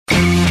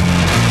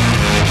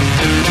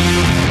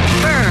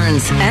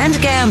Simmons and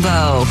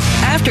Gambo.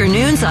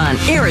 Afternoons on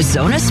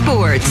Arizona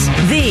Sports,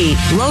 the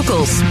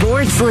local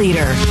sports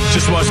leader.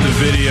 Just watched the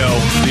video.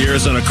 The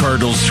Arizona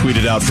Cardinals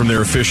tweeted out from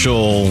their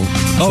official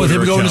with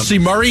him going account. to see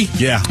Murray?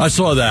 Yeah. I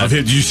saw that.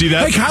 Did you see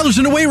that? Hey, Kyler's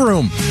in the weight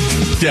room.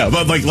 Yeah,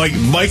 but like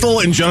Michael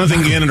and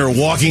Jonathan Gannon are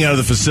walking out of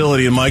the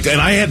facility, and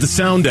I had the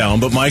sound down,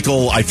 but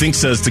Michael, I think,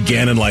 says to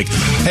Gannon, like,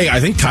 hey, I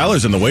think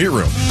Kyler's in the weight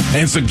room.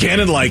 And so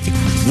Gannon,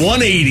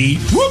 180,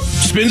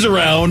 spins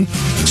around,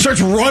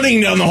 starts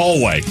running down the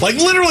hallway. Like,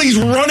 literally, he's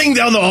running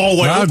down the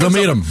hallway. Go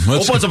meet him.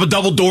 Opens up a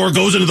double door,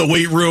 goes into the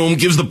weight room,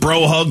 gives the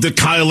bro hug to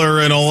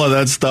Kyler and all of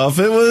that stuff.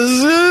 It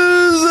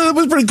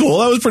was pretty cool.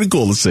 That was pretty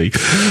cool to see.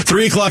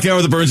 3 o'clock hour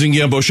of the Burns and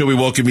Gambo Show. We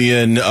welcome you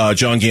in.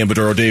 John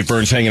Gambadoro, Dave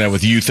Burns hanging out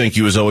with you. Thank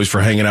you, as always,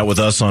 for hanging out with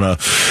us on a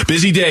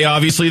busy day.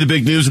 Obviously, the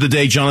big news of the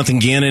day, Jonathan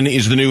Gannon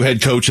is the new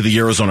head coach of the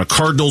Arizona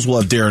Cardinals.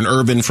 We'll have Darren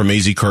Urban from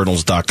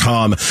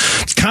azcardinals.com.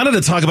 It's kind of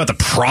to talk about the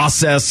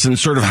process and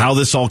sort of how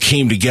this all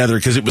came together,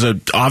 because it was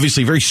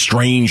obviously very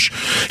strange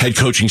head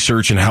coaching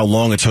search and how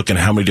long it took and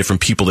how many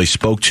different people they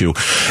spoke to.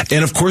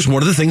 And, of course,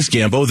 one of the things,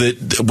 Gambo,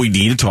 that we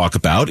need to talk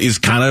about is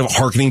kind of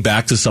hearkening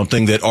back to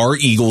something that our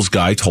Eagles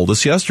guy told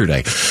us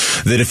yesterday,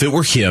 that if it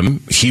were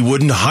him, he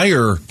wouldn't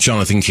hire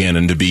Jonathan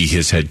Gannon to be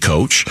his head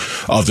coach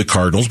of the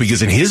Cardinals,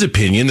 because in his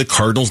opinion, the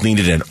Cardinals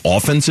needed an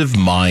offensive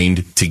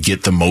mind to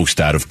get the most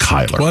out of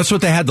Kyler. Well, that's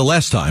what they had the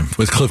last time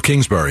with Cliff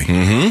Kingsbury.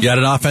 Mm-hmm. You had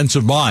an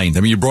offensive mind.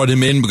 I mean, you brought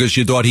him in because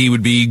you thought he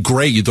would be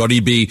great. You thought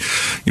he'd be,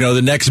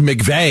 the next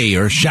McVay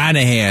or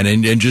Shanahan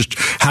and just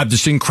have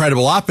this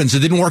incredible offense. It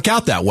didn't work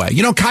out that way.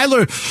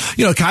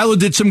 Kyler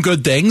did some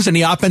good things, and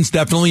the offense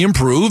definitely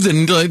improved,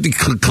 and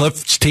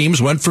Cliff's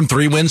teams went from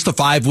 3 wins to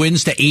 5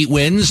 wins to 8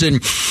 wins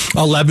and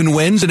 11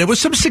 wins, and there was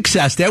some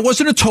success there. It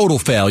wasn't a total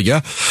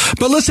failure.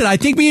 But listen, I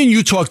think me and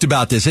you talked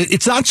about this.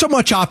 It's not so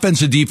much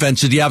offense or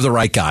defense. Do you have the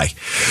right guy?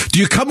 Do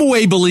you come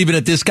away believing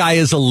that this guy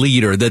is a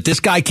leader, that this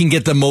guy can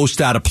get the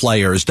most out of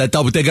players, that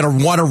they're going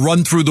to want to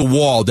run through the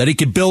wall, that he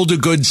can build a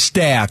good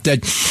staff,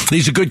 that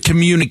he's a good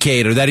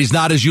communicator, that he's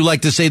not, as you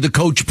like to say, the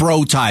coach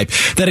pro type,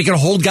 that he can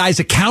hold guys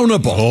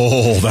accountable?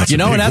 Oh, that's a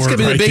big and that's going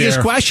to be the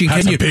biggest question.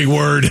 That's a big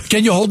word.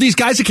 Can you hold these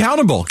guys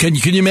accountable? Can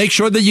you make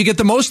sure that you get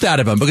the most out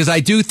of them? Because I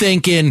do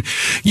think in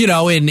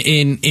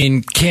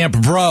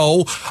Camp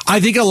Bro, I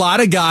think a lot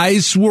of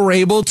guys were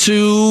able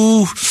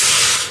to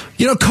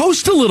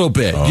coast a little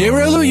bit.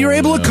 You're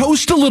able to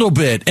coast a little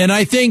bit. And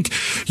I think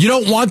you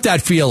don't want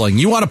that feeling.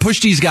 You want to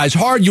push these guys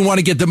hard. You want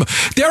to get them.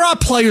 There are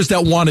players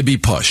that want to be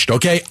pushed,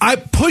 okay?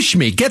 Push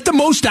me. Get the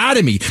most out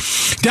of me.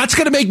 That's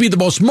going to make me the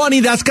most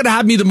money. That's going to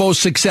have me the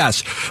most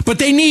success. But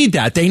they need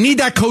that. They need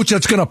that coach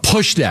that's going to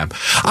push them.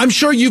 I'm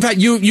sure you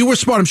were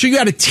smart. I'm sure you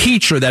had a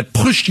teacher that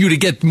pushed you to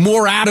get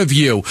more out of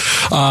you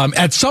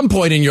at some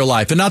point in your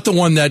life, and not the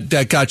one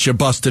that got you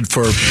busted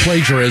for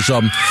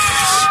plagiarism.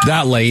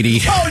 That lady.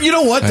 Oh, you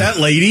know what? That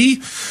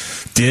lady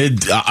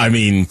did.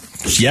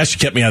 Yes, she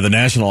kept me out of the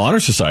National Honor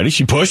Society.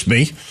 She pushed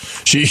me.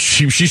 She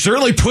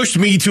certainly pushed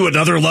me to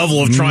another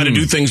level of trying to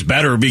do things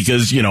better,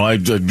 because, she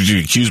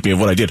accused me of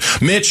what I did.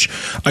 Mitch,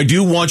 I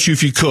do want you,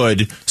 if you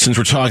could, since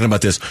we're talking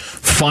about this,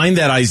 find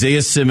that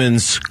Isaiah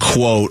Simmons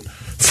quote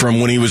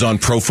from when he was on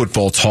Pro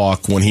Football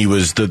Talk, when he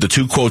was the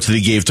 2 quotes that he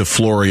gave to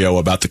Florio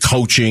about the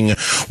coaching,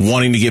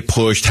 wanting to get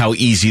pushed, how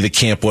easy the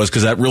camp was,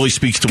 because that really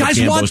speaks to what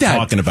Gambo was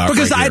talking about.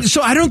 Because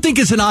I don't think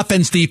it's an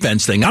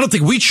offense-defense thing. I don't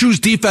think we choose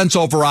defense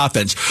over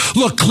offense.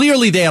 Look,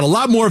 clearly they had a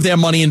lot more of their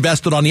money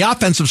invested on the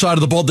offensive side of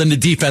the ball than the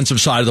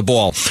defensive side of the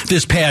ball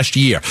this past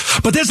year.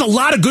 But there's a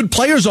lot of good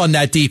players on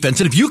that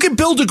defense, and if you can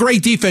build a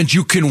great defense,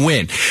 you can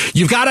win.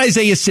 You've got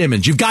Isaiah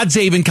Simmons, you've got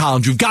Zaven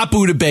Collins, you've got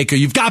Budda Baker,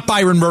 you've got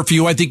Byron Murphy,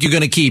 who I think you're going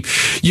to keep.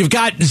 You've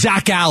got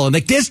Zach Allen.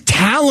 There's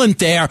talent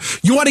there.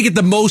 You want to get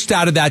the most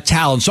out of that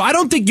talent. So I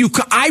don't think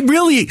I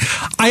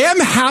am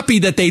happy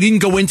that they didn't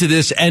go into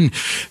this and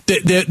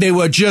they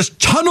were just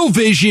tunnel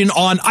vision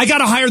on, I got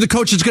to hire the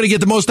coach that's going to get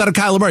the most out of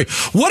Kyler Murray.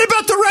 What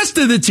about the rest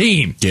of the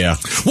team? Yeah.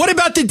 What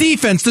about the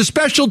defense, the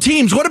special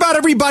teams? What about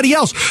everybody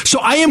else? So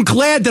I am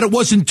glad that it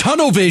wasn't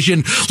tunnel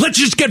vision. Let's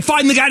just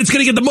find the guy that's going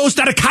to get the most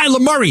out of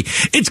Kyler Murray.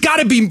 It's got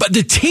to be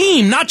the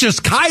team, not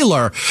just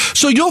Kyler.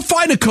 So you'll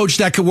find a coach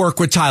that could work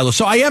with Tyler.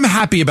 So I am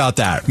happy about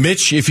that.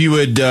 Mitch, if you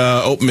would,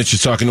 Mitch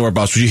is talking to our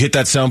boss. Would you hit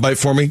that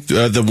soundbite for me?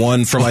 The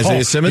one from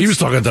Isaiah Simmons? He was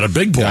talking to the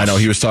big boss. Yeah, I know,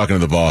 he was talking to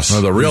the boss.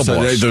 The real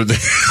boss.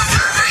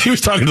 He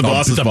was talking to the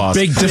boss's boss.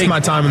 Just my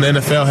time in the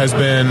NFL has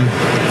been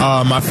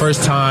my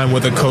first time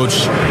with a coach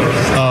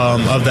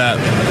of that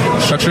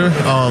structure.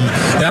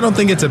 And I don't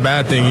think it's a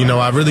bad thing.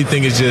 I really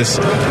think it just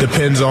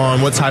depends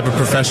on what type of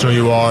professional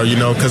you are,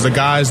 because the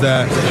guys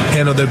that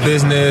handle their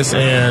business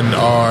and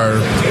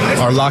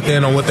are locked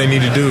in on what they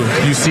need to do,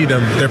 you see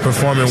them, they're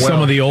performing well.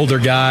 Some of the older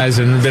guys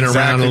and been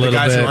around a little bit. The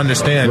guys who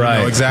understand,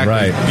 right,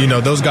 exactly.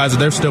 Right. Those guys,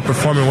 they're still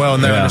performing well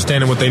and they're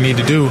understanding what they need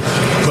to do.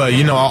 But,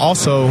 I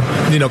also,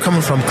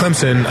 coming from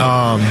Clemson,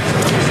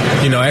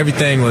 and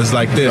everything was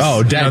like this.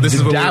 Oh, this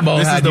is the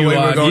way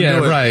we're going to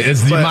do it. Right.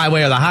 It's my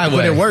way or the highway.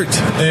 But it worked,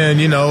 and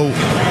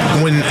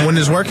when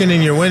it's working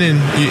and you're winning,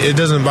 it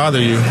doesn't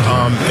bother you,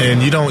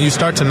 and you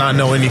start to not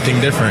know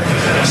anything different.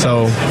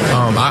 So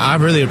I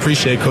really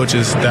appreciate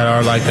coaches that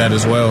are like that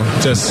as well.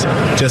 Just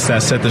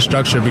that set the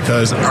structure,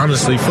 because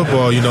honestly,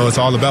 football, it's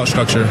all about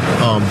structure,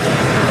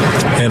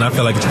 and I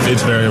feel like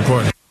it's very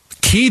important.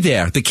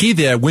 The key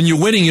there, when you're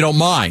winning, you don't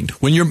mind.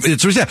 When you're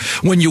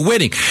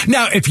winning.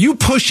 Now, if you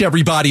push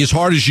everybody as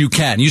hard as you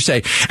can, you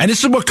say, and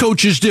this is what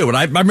coaches do, and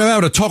I remember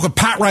having to talk with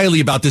Pat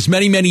Riley about this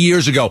many, many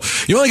years ago.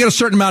 You only get a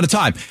certain amount of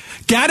time.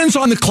 Gannon's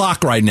on the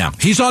clock right now.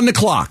 He's on the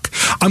clock.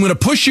 I'm going to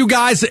push you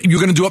guys. You're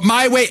going to do it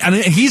my way. And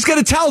he's going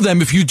to tell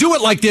them, if you do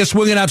it like this,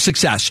 we're going to have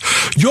success.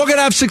 You're going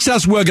to have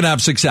success. We're going to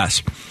have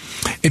success.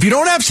 If you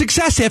don't have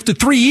success after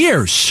 3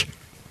 years,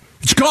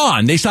 it's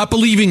gone. They stop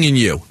believing in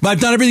you. I've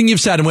done everything you've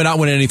said, and we're not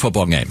winning any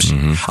football games.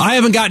 Mm-hmm. I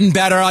haven't gotten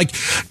better.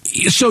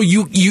 So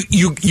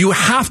you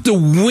have to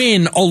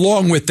win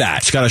along with that.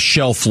 It's got a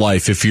shelf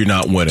life if you're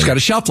not winning. It's got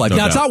a shelf life. No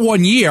now, doubt. It's not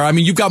 1 year. I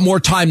mean, you've got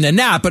more time than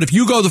that. But if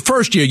you go the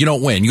first year, you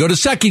don't win. You go the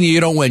second year, you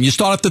don't win. You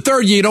start off the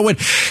third year, you don't win.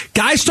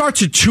 Guys start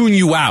to tune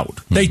you out.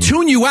 They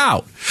tune you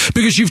out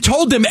because you've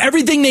told them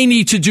everything they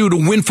need to do to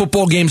win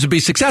football games and be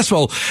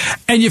successful.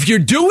 And if you're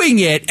doing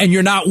it and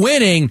you're not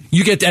winning,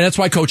 and that's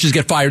why coaches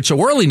get fired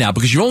so early now,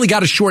 because you've only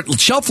got a short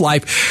shelf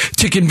life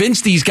to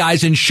convince these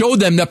guys and show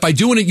them that by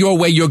doing it your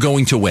way, you're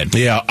going to win.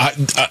 Yeah,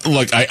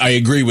 I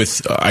agree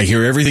with, I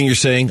hear everything you're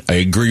saying. I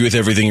agree with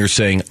everything you're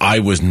saying. I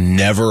was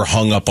never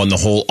hung up on the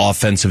whole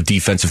offensive,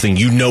 defensive thing.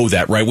 You know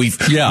that, right? We've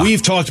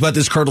talked about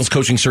this Cardinals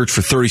coaching search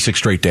for 36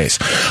 straight days.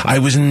 I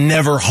was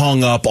never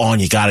hung up on,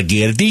 you got to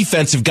get a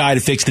defensive guy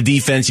to fix the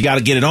defense. You got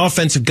to get an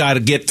offensive guy to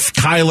get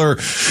Kyler.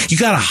 You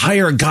got to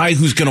hire a guy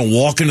who's going to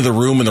walk into the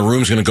room and the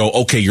room's going to go,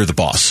 okay, you're the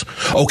boss.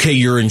 Okay,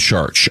 you're in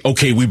charge.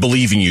 Okay, we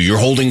believe in you. You're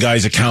holding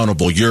guys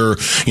accountable.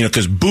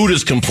 Because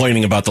Buddha's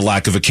complaining about the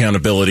lack of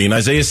accountability, and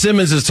Isaiah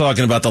Simmons is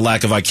talking about the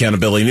lack of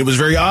accountability, and it was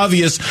very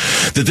obvious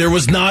that there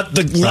was not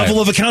the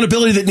level of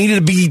accountability that needed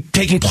to be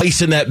taking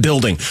place in that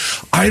building.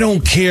 I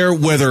don't care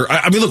whether,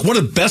 look, one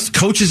of the best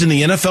coaches in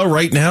the NFL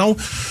right now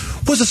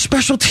was a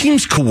special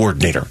teams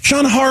coordinator.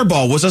 John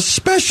Harbaugh was a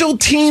special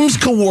teams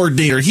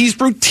coordinator. He's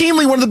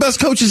routinely one of the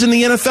best coaches in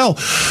the NFL.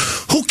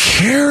 Who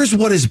cares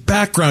what his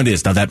background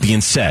is? Now, that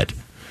being said,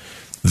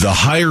 the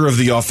hire of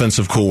the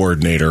offensive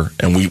coordinator,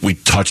 and we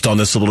touched on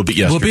this a little bit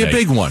yesterday. Will be a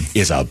big one.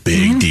 Is a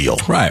big deal.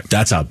 Right.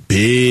 That's a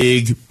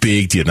big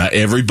deal. Now,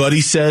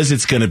 everybody says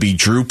it's going to be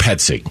Drew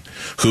Petzing,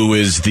 who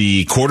is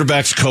the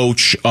quarterback's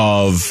coach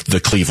of the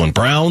Cleveland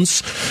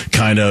Browns,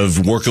 kind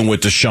of working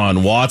with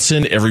Deshaun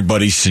Watson.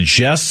 Everybody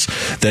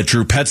suggests that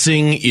Drew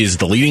Petzing is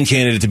the leading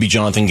candidate to be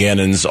Jonathan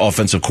Gannon's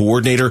offensive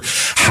coordinator.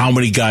 How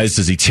many guys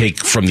does he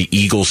take from the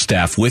Eagles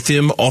staff with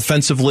him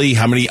offensively?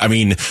 How many?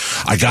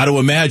 I got to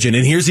imagine.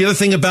 And here's the other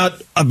thing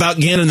about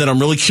Gannon that I'm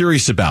really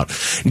curious about.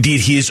 Did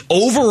his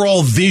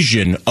overall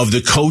vision of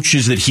the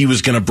coaches that he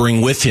was going to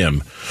bring with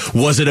him,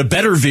 was it a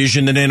better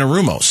vision than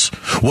Anarumo's?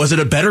 Was it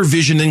a better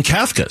vision than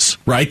Kafka's?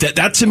 Right?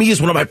 That to me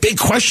is one of my big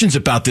questions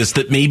about this,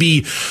 that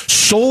maybe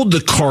sold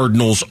the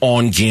Cardinals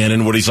on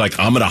Gannon, what he's like,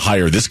 I'm going to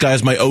hire this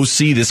guy's my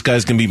OC, this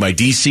guy's going to be my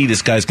DC,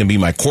 this guy's going to be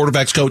my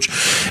quarterback's coach.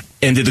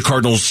 And did the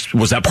Cardinals,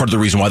 was that part of the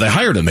reason why they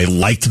hired him? They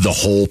liked the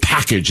whole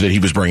package that he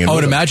was bringing. I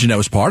would imagine that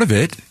was part of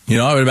it.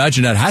 I would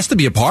imagine that has to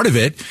be a part of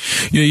it.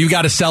 You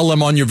got to sell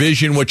them on your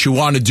vision, what you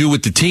want to do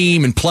with the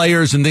team and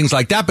players and things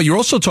like that. But you're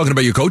also talking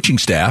about your coaching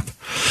staff.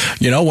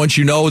 Once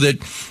you know that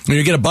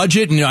you get a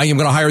budget and I'm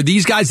going to hire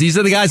these guys, these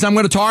are the guys I'm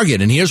going to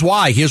target. And here's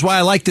why. Here's why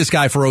I like this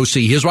guy for OC.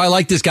 Here's why I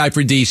like this guy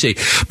for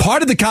DC.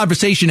 Part of the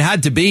conversation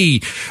had to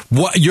be,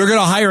 you're going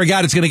to hire a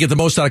guy that's going to get the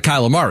most out of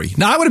Kyler Murray.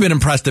 Now, I would have been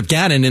impressed if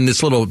Gannon, in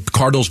this little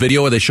Cardinals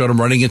video where they showed him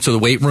running into the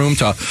weight room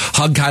to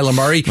hug Kyler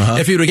Murray,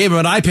 if he would have gave him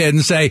an iPad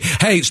and say,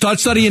 hey,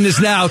 start studying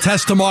this now,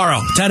 test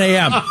tomorrow, 10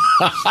 a.m.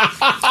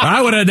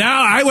 I would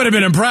have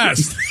been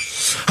impressed.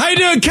 How you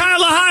doing, Kyler?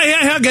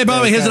 Hi. Okay, by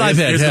the way, here's an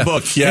iPad. Here's the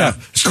book. Yeah.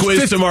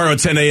 Quiz tomorrow at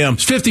 10 a.m.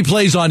 50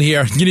 plays on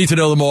here. You need to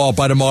know them all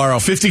by tomorrow.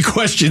 50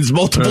 questions,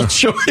 multiple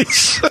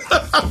choice.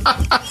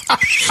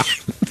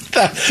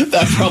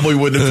 That probably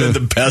wouldn't have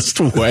been the best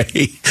way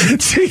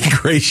to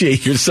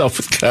ingratiate yourself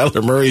with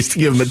Kyler Murray, is to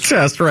give him a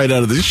test right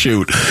out of the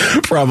chute.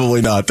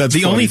 Probably not. That's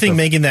the only thing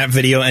making that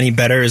video any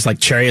better is like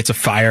chariots of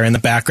fire in the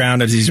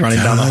background as he's running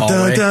down the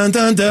hallway.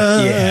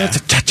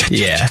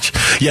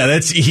 Yeah,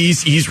 that's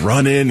he's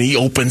running. He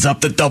opens up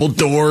the double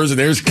doors, and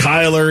there's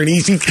Kyler, and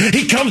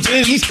he comes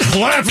in, he's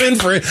clapping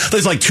for it.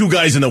 There's like two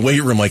guys in the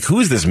weight room, like,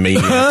 who's this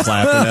maniac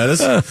clapping at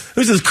us?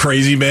 Who's this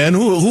crazy man?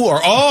 Who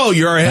are? Oh,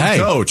 you're our head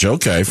coach.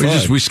 Okay,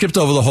 fine. We skipped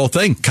over the whole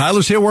thing.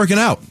 Kyler's here working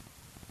out.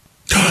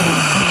 Dun,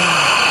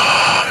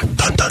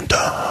 dun,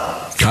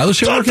 dun. Kyler's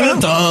here working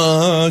out.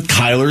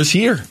 Kyler's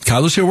here.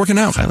 Kyler's here working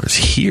out. Kyler's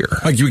here.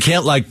 You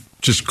can't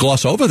just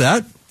gloss over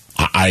that.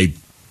 I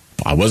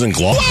wasn't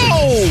glossing.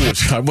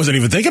 Whoa! I wasn't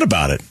even thinking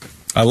about it.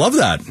 I love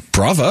that.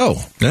 Bravo.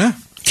 Yeah.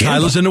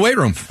 Kyler's in the weight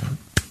room.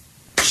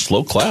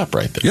 slow clap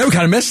right there. Yeah, we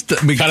kind of missed.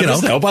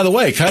 Oh, by the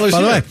way, Kyler's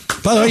here.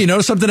 By the way, you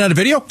notice something at a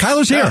video?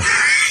 Kyler's here.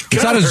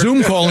 It's not a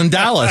Zoom call in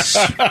Dallas.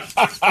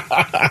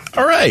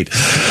 All right.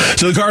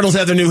 So the Cardinals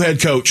have their new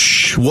head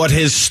coach. What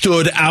has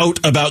stood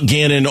out about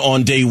Gannon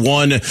on day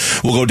one?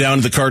 We'll go down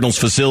to the Cardinals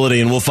facility,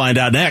 and we'll find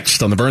out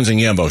next on the Burns and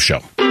Gambo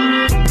Show.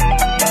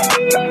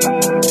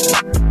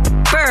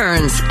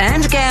 Burns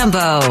and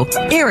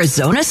Gambo,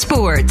 Arizona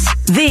Sports,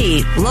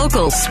 the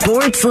local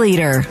sports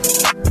leader.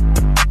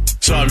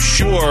 So I'm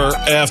sure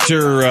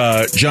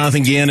after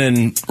Jonathan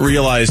Gannon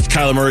realized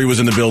Kyler Murray was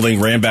in the building,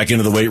 ran back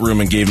into the weight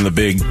room and gave him the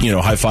big,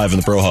 high five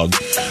and the bro hug,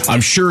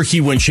 I'm sure he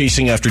went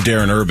chasing after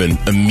Darren Urban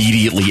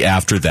immediately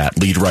after that,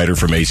 lead writer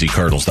from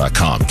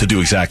Cardinals.com, to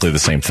do exactly the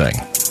same thing,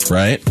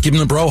 right? Give him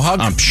the bro hug?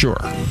 I'm sure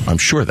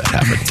that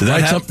happened. Did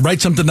that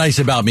write something nice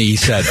about me, he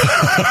said.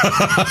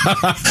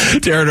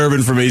 Darren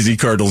Urban from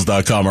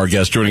Cardinals.com, our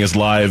guest, joining us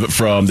live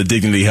from the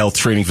Dignity Health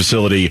Training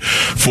Facility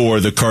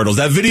for the Cardinals.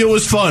 That video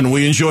was fun.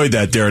 We enjoyed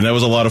that, Darren. That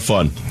was a lot of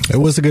fun. It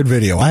was a good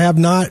video. I have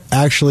not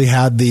actually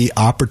had the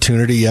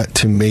opportunity yet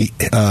to meet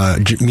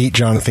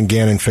Jonathan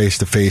Gannon face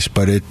to face,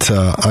 but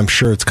I'm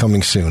sure it's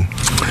coming soon.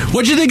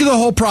 What'd you think of the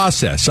whole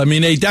process? I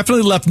mean, they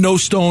definitely left no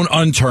stone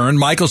unturned.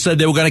 Michael said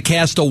they were going to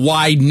cast a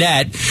wide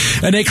net,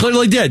 and they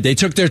clearly did. They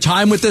took their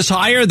time with this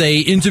hire. They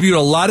interviewed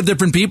a lot of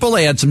different people.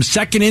 They had some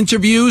second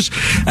interviews,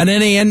 and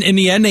then in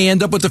the end, they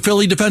end up with the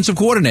Philly defensive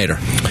coordinator.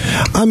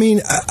 I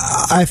mean,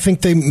 I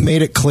think they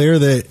made it clear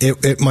that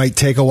it might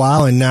take a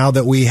while, and now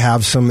that we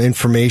have some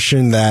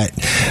information that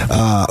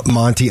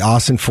Monty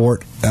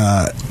Ossenfort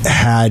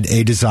had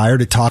a desire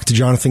to talk to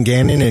Jonathan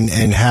Gannon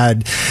and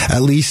had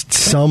at least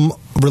some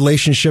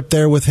relationship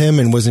there with him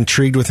and was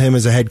intrigued with him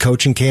as a head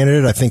coaching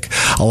candidate. I think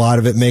a lot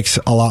of it makes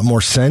a lot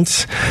more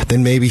sense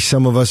than maybe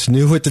some of us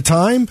knew at the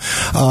time.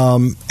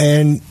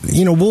 And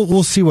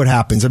we'll see what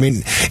happens. I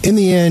mean, in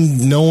the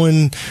end, no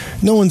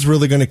one's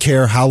really going to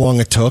care how long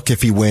it took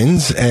if he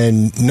wins,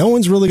 and no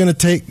one's really going to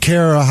take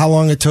care of how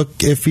long it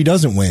took if he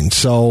doesn't win.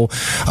 So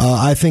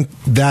I think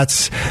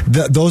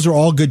those are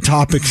all good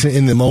topics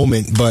in the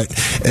moment, but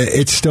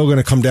it's still going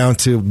to come down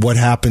to what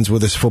happens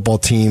with this football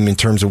team in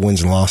terms of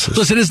wins and losses.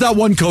 Listen, it's not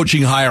one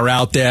coaching hire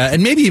out there,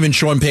 and maybe even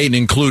Sean Payton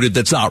included,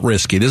 that's not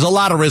risky. There's a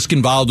lot of risk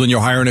involved when you're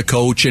hiring a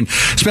coach, and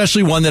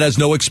especially one that has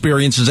no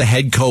experience as a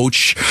head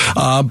coach.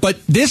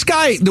 But this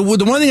guy, the one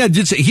thing I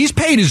did say, he's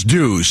paid his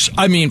dues.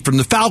 I mean, from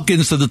the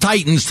Falcons to the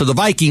Titans to the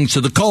Vikings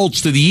to the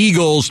Colts to the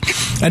Eagles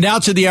and now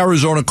to the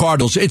Arizona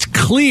Cardinals. It's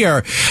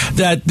clear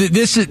that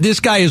this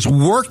guy has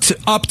worked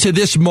up to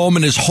this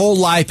moment his whole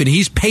life, and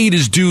he's paid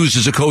his dues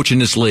as a coach in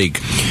this league.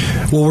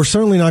 Well, we're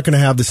certainly not going to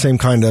have the same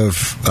kind of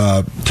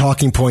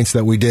talking points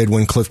that we did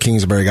when Cliff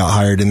Kingsbury got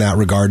hired in that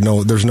regard.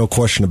 No, there's no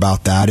question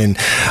about that. And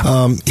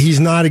he's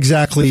not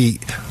exactly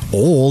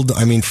old.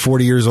 I mean,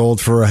 40 years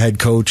old for a head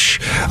coach.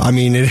 I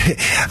mean,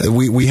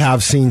 we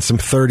have seen some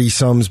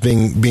 30-somes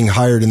being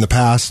hired in the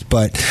past,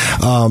 but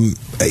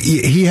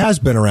he has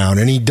been around,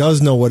 and he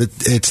does know what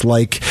it's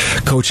like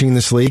coaching in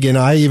this league. And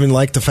I even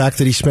like the fact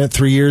that he spent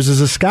 3 years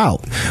as a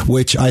scout,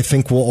 which I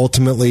think will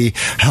ultimately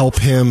help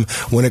him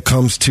when it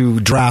comes to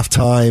draft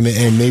time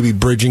and maybe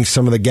bridging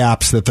some of the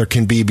gaps that there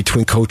can be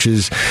between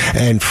coaches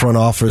and front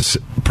office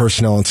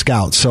personnel and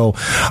scouts. So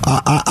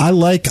I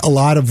like a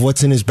lot of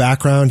what's in his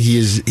background.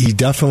 He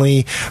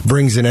definitely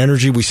brings an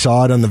energy. We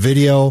saw it on the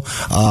video.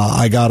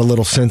 I got a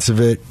little sense of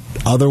it.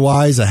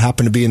 Otherwise, I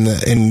happened to be in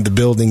the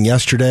building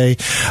yesterday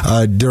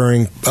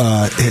during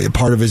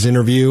part of his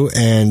interview,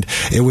 and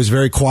it was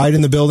very quiet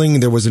in the building.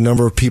 There was a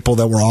number of people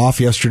that were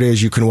off yesterday,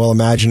 as you can well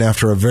imagine,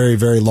 after a very,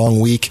 very long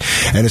week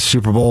and a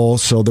Super Bowl.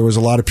 So there was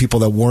a lot of people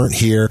that weren't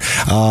here.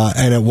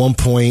 And at one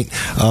point,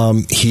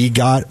 he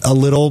got a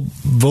little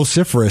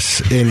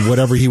vociferous in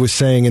whatever he was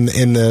saying in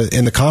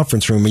the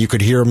conference room. You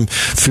could hear him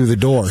through the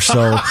door.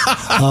 So,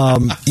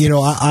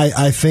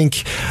 I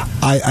think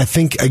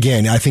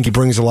he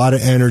brings a lot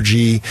of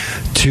energy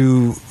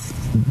to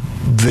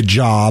the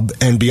job,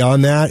 and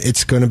beyond that,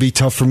 it's going to be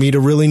tough for me to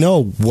really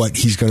know what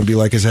he's going to be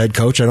like as a head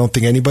coach. I don't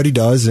think anybody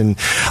does, and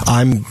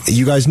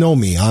you guys know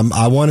me.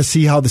 I want to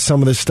see how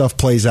some of this stuff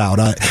plays out.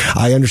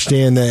 I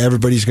understand that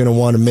everybody's going to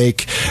want to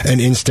make an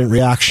instant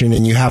reaction,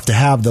 and you have to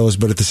have those,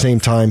 but at the same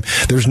time,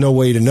 there's no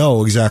way to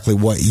know exactly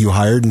what you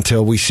hired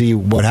until we see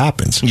what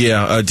happens.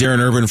 Yeah, Darren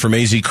Urban from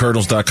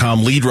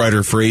AZCardinals.com, lead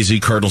writer for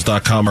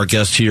AZCardinals.com, our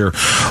guest here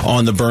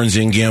on the Burns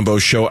and Gambo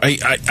show. I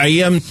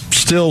am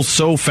still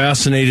so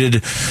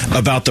fascinated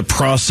about the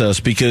process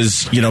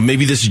because,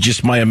 maybe this is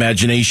just my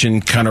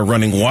imagination kind of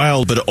running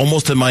wild, but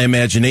almost in my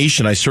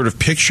imagination, I sort of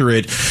picture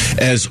it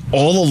as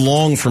all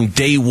along from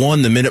day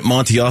one, the minute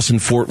Monty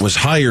Ossenfort was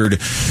hired,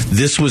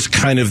 this was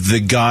kind of the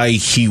guy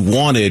he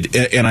wanted.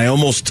 And I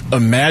almost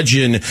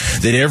imagine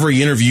that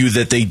every interview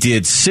that they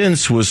did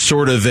since was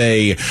sort of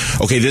okay,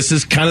 this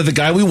is kind of the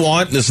guy we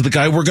want. This is the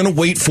guy we're going to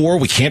wait for.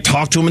 We can't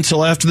talk to him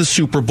until after the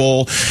Super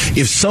Bowl.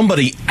 If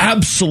somebody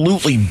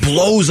absolutely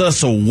blows us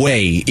us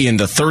away in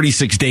the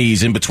 36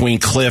 days in between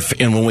Cliff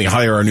and when we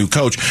hire our new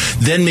coach,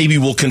 then maybe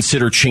we'll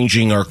consider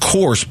changing our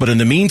course. But in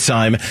the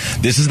meantime,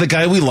 this is the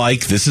guy we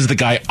like. This is the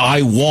guy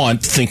I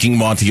want, thinking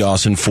Monty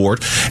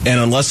Ossenfort. And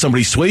unless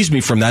somebody sways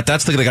me from that,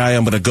 that's the guy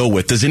I'm going to go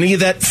with. Does any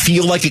of that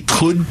feel like it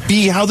could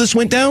be how this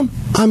went down?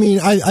 I mean,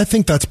 I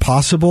think that's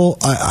possible.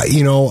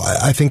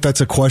 I think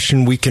that's a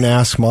question we can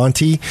ask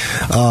Monty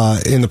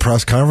in the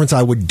press conference.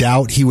 I would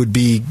doubt he would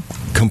be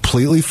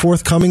completely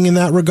forthcoming in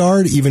that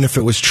regard, even if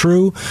it was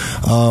true,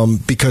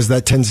 because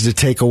that tends to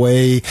take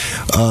away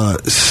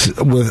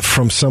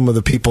from some of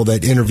the people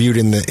that interviewed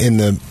in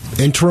the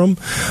interim.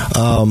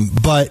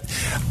 But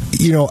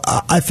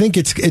I think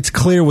it's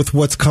clear with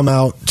what's come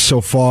out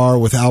so far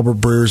with Albert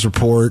Breer's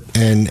report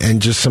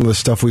and just some of the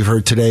stuff we've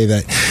heard today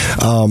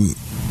that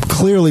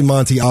clearly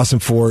Monty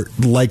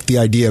Ossenfort liked the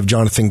idea of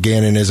Jonathan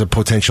Gannon as a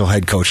potential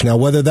head coach. Now,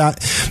 whether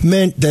that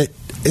meant that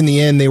in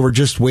the end they were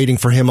just waiting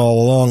for him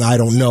all along, I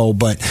don't know,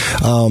 but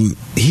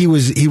he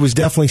was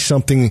definitely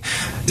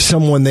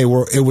someone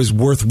it was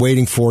worth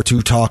waiting for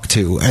to talk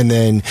to. And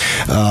then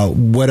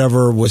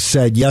whatever was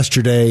said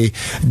yesterday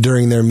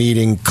during their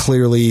meeting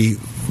clearly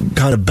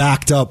kind of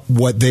backed up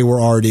what they were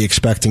already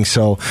expecting.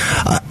 So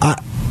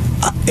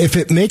if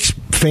it makes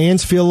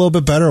fans feel a little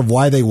bit better of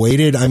why they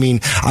waited, I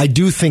mean, I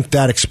do think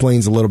that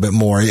explains a little bit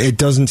more. It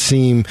doesn't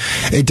seem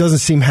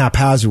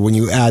haphazard when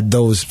you add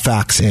those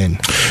facts in.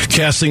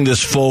 Casting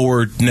this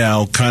forward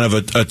now, kind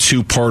of a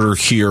two-parter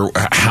here.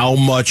 How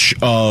much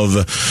of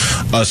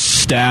a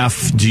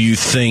staff do you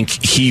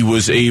think he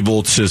was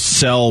able to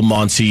sell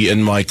Monty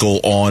and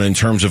Michael on in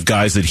terms of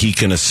guys that he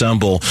can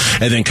assemble?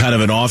 And then kind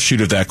of an offshoot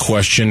of that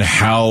question,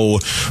 how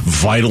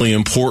vitally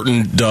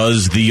important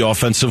does the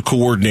offensive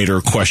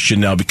coordinator question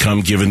now become,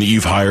 given that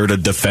you've hired a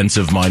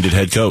defensive-minded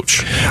head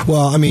coach?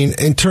 Well, I mean,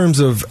 in terms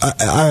of,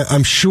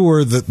 I'm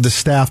sure that the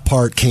staff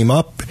part came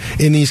up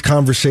in these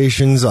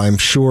conversations. I'm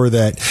sure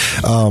that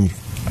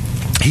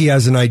he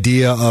has an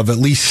idea of at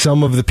least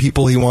some of the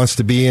people he wants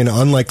to be in.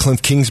 Unlike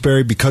Cliff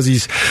Kingsbury, because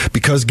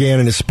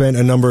Gannon has spent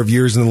a number of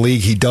years in the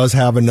league, he does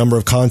have a number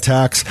of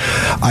contacts.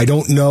 I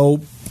don't know.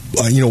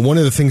 One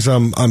of the things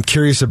I'm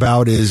curious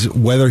about is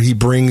whether he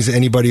brings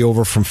anybody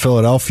over from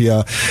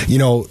Philadelphia.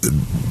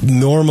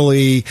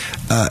 Normally,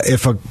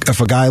 if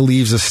a guy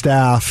leaves a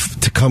staff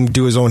to come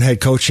do his own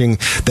head coaching,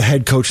 the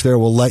head coach there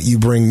will let you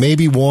bring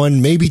maybe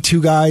one, maybe two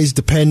guys,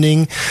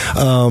 depending,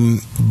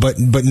 but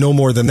no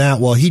more than that.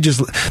 Well,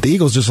 the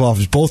Eagles just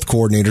lost both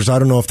coordinators. I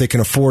don't know if they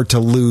can afford to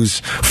lose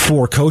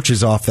 4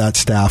 coaches off that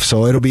staff,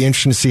 so it'll be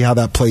interesting to see how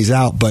that plays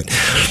out. But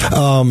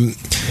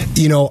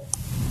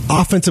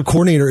offensive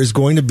coordinator is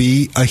going to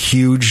be a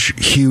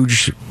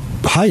huge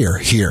hire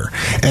here,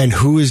 and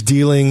who is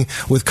dealing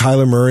with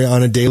Kyler Murray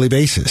on a daily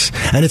basis.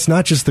 And it's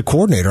not just the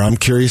coordinator. I'm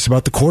curious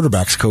about the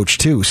quarterback's coach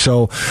too.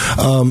 So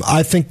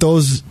I think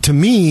those, to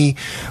me,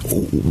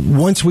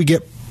 once we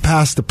get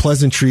past the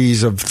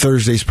pleasantries of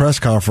Thursday's press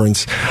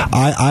conference,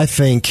 I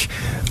think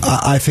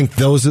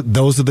those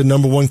are the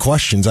number one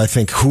questions. I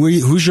think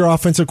who's your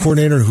offensive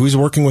coordinator, who's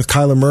working with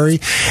Kyler Murray,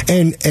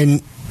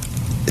 and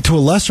to a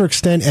lesser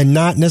extent, and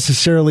not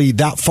necessarily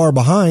that far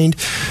behind,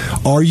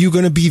 are you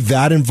going to be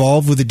that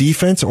involved with the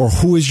defense, or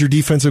who is your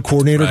defensive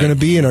coordinator going to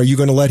be, and are you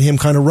going to let him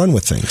kind of run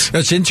with things?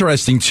 That's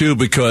interesting too,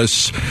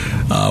 because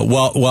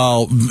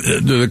while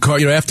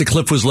after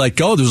Cliff was let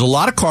go, there was a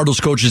lot of Cardinals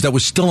coaches that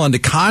was still under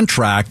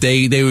contract.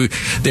 They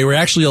were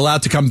actually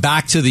allowed to come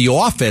back to the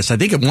office. I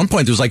think at one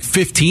point there was like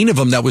 15 of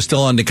them that was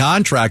still under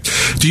contract.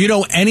 Do you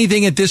know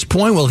anything at this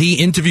point? Will he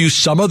interview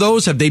some of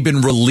those? Have they been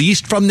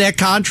released from their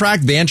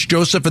contract? Vance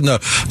Joseph and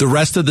the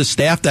rest of the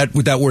staff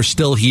that were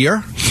still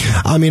here?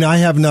 I mean, I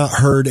have not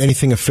heard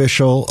anything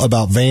official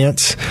about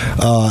Vance,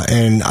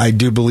 and I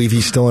do believe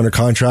he's still under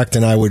contract,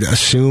 and I would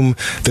assume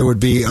there would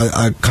be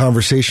a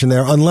conversation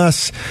there,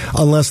 unless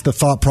the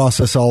thought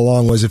process all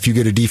along was, if you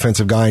get a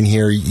defensive guy in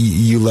here,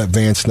 you let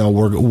Vance know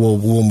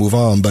we'll move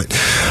on. But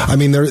I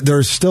mean,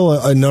 there's still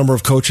a number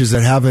of coaches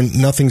that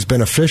nothing's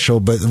been official,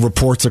 but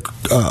reports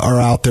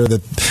are out there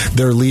that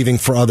they're leaving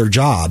for other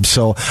jobs.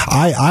 So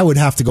I would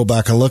have to go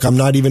back and look. I'm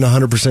not even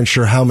 100%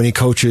 sure how many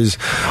coaches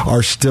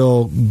are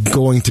still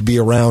going to be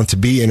around to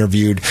be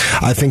interviewed.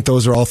 I think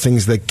those are all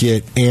things that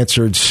get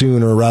answered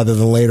sooner rather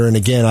than later. And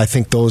again, I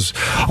think those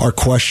are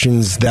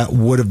questions that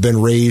would have been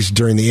raised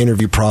during the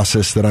interview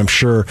process that I'm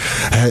sure,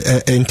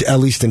 at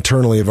least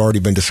internally, have already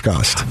been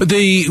discussed.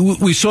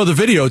 We saw the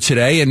video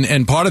today,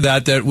 and part of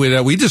that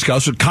we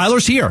discussed,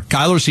 Kyler's here.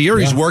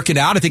 Yeah. He's working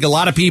out. I think a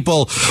lot of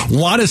people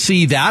want to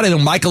see that.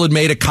 And Michael had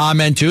made a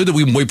comment, too, that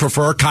we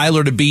prefer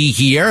Kyler to be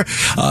here.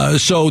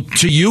 So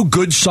to you,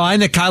 good sign sign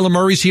that Kyler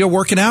Murray's here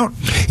working out?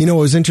 You know,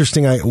 it was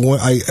interesting.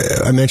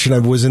 I mentioned I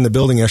was in the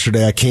building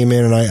yesterday. I came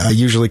in, and I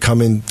usually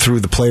come in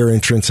through the player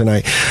entrance, and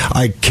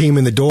I came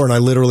in the door, and I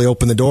literally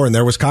opened the door, and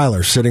there was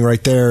Kyler sitting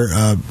right there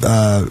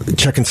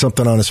checking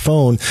something on his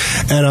phone.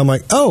 And I'm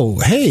like, oh,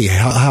 hey,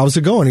 how's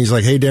it going? He's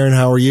like, hey, Darren,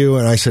 how are you?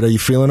 And I said, are you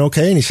feeling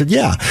okay? And he said,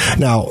 yeah.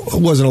 Now,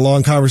 it wasn't a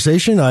long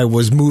conversation. I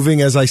was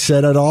moving as I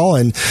said it all,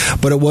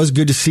 but it was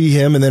good to see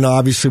him. And then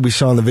obviously we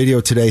saw in the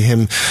video today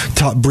him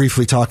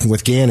briefly talking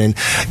with Gannon.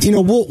 You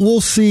know,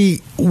 we'll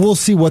see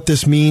what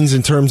this means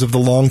in terms of the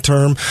long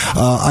term.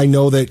 I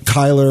know that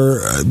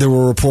Kyler, there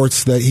were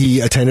reports that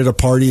he attended a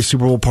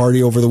Super Bowl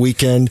party over the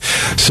weekend,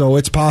 so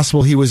it's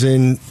possible he was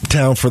in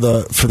town for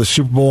the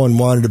Super Bowl and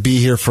wanted to be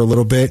here for a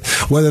little bit.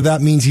 Whether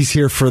that means he's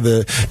here for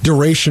the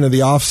duration of the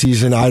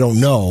offseason, I don't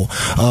know.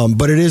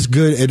 But it is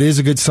good. It is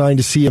a good sign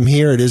to see him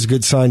here. It is a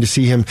good sign to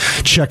see him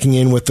checking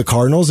in with the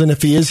Cardinals. And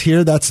if he is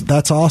here,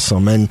 that's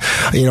awesome. And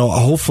you know,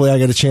 hopefully I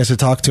get a chance to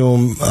talk to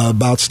him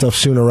about stuff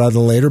sooner rather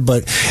than later.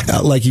 But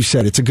like you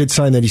said, it's a good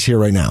sign that he's here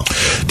right now.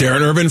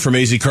 Darren Urban from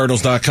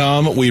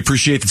azcardinals.com. We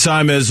appreciate the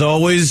time as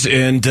always,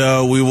 and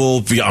we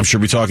will, I'm sure,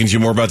 be talking to you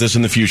more about this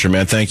in the future,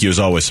 man. Thank you as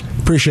always.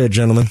 Appreciate it,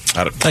 gentlemen.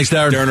 Thanks,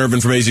 Darren. Darren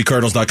Urban from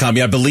azcardinals.com.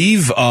 Yeah, I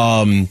believe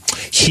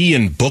he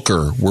and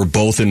Booker were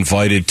both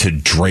invited to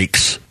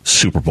Drake's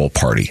Super Bowl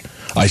party.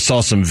 I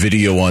saw some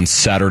video on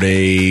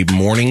Sunday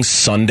morning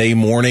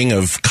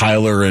of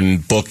Kyler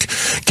and Book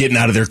getting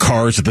out of their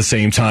cars at the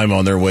same time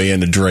on their way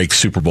into Drake's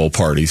Super Bowl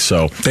party.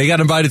 So they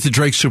got invited to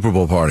Drake's Super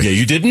Bowl party. Yeah,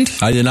 you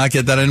didn't? I did not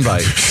get that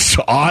invite.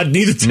 So odd.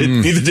 Neither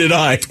did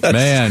I. That's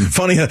man,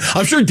 funny.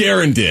 I'm sure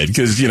Darren did,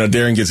 because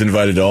Darren gets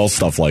invited to all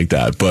stuff like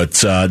that.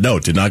 But no,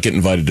 did not get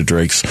invited to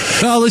Drake's.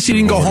 Well, at least he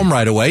didn't go home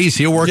right away. He's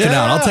here working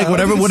out. I'll take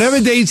whatever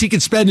days he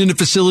can spend in the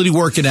facility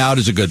working out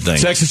is a good thing.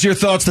 Text us your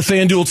thoughts. The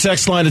FanDuel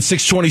text line at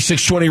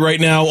 620 right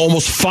now.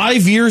 Almost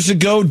 5 years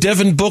ago,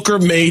 Devin Booker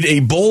made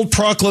a bold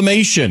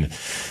proclamation.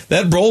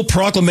 That bold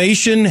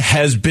proclamation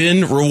has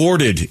been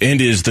rewarded and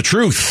is the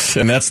truth.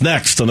 And that's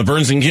next on the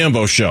Burns and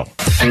Gambo Show.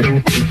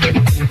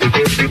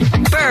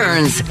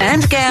 Burns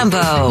and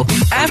Gambo.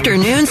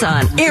 Afternoons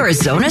on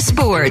Arizona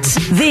Sports,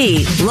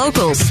 the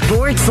local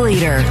sports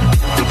leader.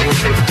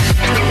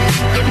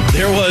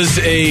 There was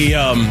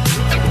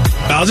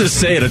I'll just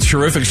say it, a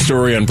terrific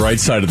story on Bright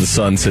Side of the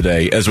Sun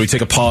today as we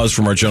take a pause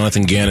from our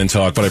Jonathan Gannon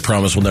talk, but I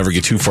promise we'll never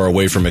get too far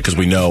away from it because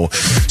we know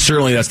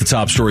certainly that's the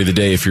top story of the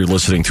day if you're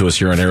listening to us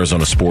here on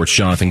Arizona Sports.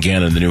 Jonathan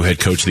Gannon, the new head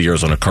coach of the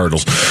Arizona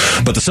Cardinals.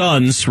 But the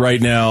Suns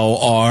right now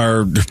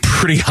are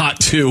pretty hot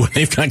too.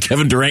 They've got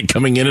Kevin Durant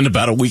coming in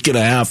about a week and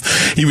a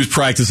half. He was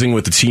practicing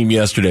with the team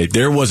yesterday.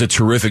 There was a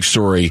terrific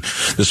story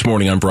this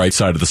morning on Bright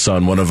Side of the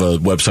Sun, one of the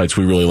websites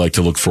we really like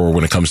to look for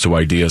when it comes to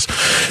ideas.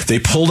 They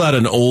pulled out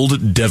an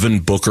old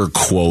Devin Booker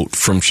quote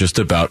from just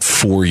about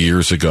 4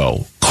 years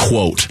ago.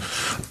 Quote,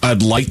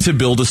 "I'd like to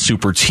build a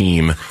super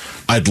team.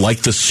 I'd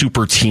like the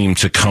super team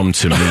to come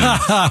to me."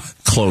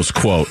 Close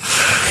quote.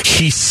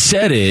 He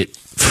said it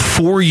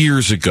 4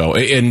 years ago,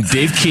 and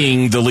Dave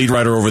King, the lead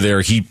writer over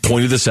there, he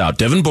pointed this out.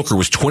 Devin Booker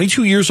was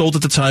 22 years old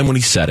at the time when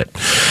he said it.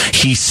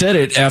 He said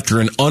it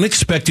after an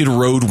unexpected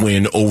road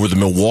win over the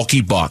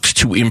Milwaukee Bucks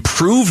to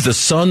improve the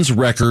Suns'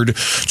 record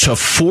to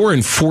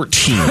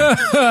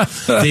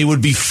 4-14. They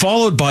would be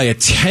followed by a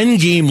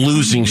 10-game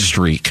losing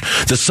streak.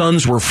 The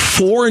Suns were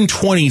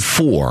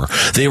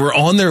 4-24. They were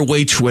on their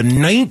way to a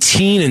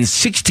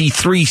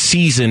 19-63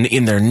 season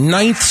in their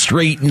 9th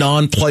straight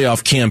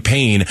non-playoff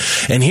campaign.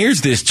 And here's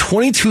this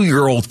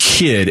 22-year-old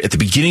kid at the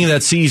beginning of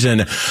that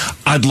season.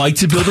 "I'd like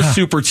to build a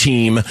super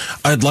team.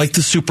 I'd like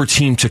the super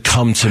team to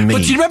come to me."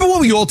 But do you remember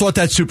what we all thought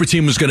that super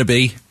team was going to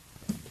be?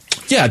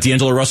 Yeah,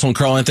 D'Angelo Russell and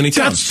Karl Anthony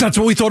Towns. That's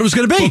what we thought it was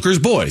going to be. Booker's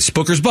boys.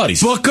 Booker's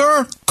buddies.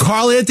 Booker,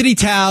 Karl Anthony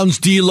Towns,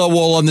 D'Lo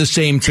all on the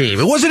same team.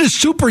 It wasn't a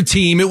super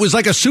team. It was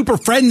like a super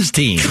friends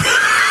team.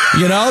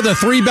 You know, the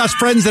three best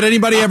friends that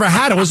anybody ever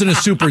had. It wasn't a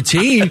super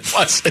team.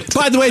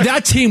 By the way,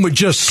 that team would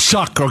just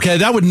suck, okay?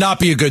 That would not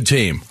be a good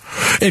team.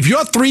 If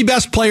your three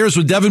best players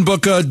were Devin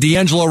Booker,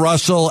 D'Angelo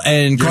Russell,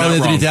 and Karl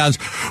Anthony Towns,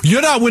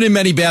 you're not winning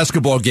many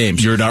basketball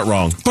games. You're not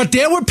wrong. But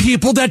there were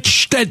people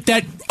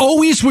that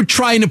always were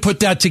trying to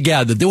put that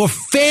together. There were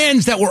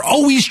fans that were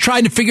always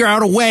trying to figure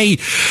out a way.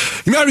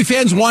 You know how many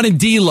fans wanted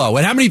D'Lo?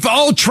 And how many,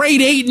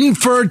 trade Ayton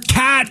for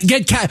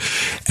get Cat.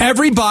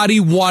 Everybody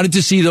wanted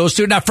to see those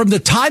two. Now, from the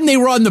time they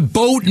were on the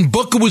boat and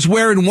Booker was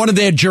wearing one of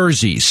their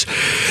jerseys,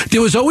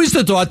 there was always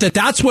the thought that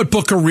that's what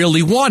Booker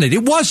really wanted.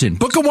 It wasn't.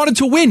 Booker wanted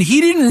to win.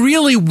 He didn't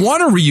really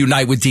want to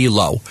reunite with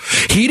D'Lo.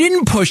 He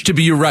didn't push to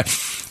be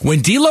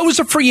when D'Lo was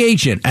a free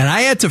agent, and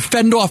I had to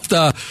fend off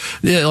the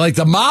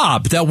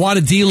mob that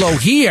wanted D'Lo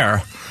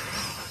here.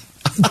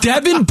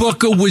 Devin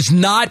Booker was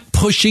not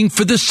pushing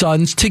for the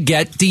Suns to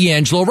get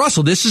D'Angelo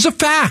Russell. This is a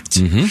fact.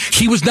 Mm-hmm.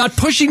 He was not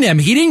pushing them.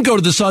 He didn't go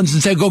to the Suns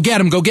and say, "Go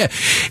get him, go get."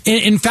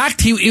 In fact,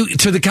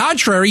 to the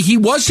contrary, he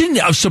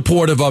wasn't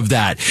supportive of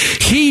that.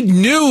 He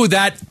knew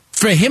that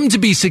for him to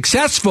be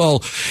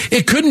successful,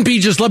 it couldn't be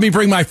just let me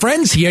bring my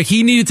friends here.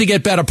 He needed to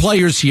get better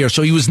players here.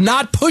 So he was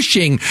not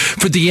pushing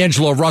for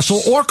D'Angelo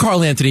Russell or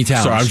Karl Anthony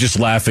Towns. So I'm just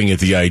laughing at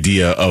the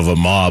idea of a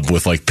mob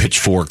with like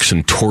pitchforks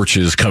and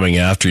torches coming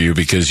after you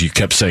because you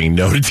kept saying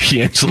no to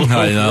D'Angelo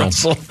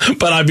Russell.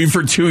 But I mean,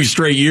 for 2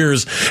 straight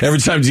years, every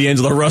time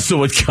D'Angelo Russell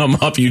would come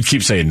up, you'd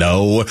keep saying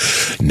no,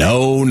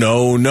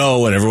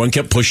 and everyone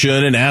kept pushing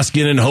and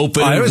asking and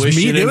hoping and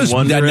wishing and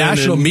wondering. That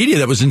national media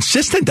that was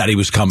insistent that he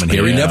was coming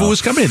here. He never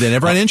was coming here. They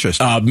never had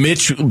interest.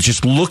 Mitch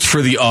just looked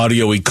for the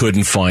audio. He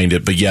couldn't find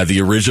it. But yeah,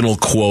 the original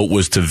quote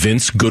was to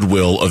Vince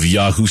Goodwill of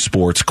Yahoo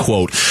Sports,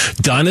 quote,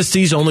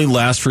 "Dynasties only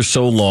last for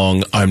so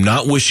long. I'm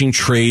not wishing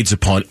trades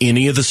upon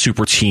any of the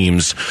super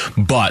teams,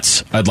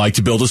 but I'd like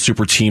to build a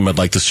super team. I'd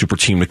like the super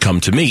team to come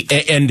to me."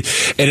 And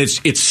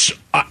it's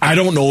I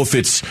don't know if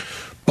it's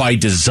by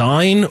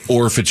design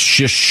or if it's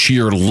just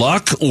sheer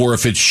luck or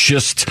if it's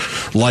just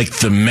like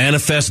the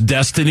manifest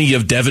destiny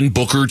of Devin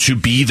Booker to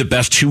be the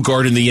best two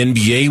guard in the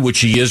NBA, which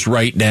he is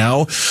right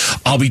now.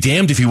 I'll be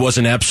damned if he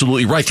wasn't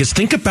absolutely right. Because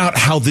think about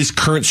how this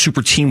current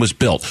super team was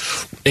built.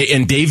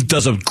 And Dave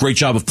does a great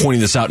job of pointing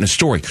this out in his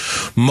story.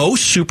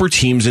 Most super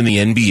teams in the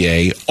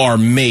NBA are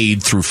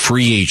made through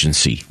free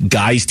agency.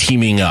 Guys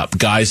teaming up.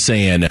 Guys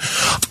saying,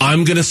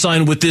 I'm going to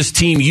sign with this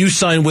team. You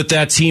sign with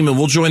that team and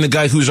we'll join the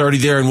guy who's already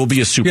there and we'll be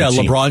a super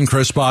team. LeBron,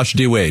 Chris Bosh,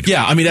 D. Wade.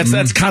 Yeah, I mean,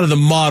 that's kind of the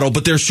model,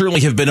 but there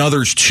certainly have been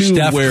others too.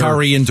 Steph,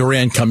 Curry, and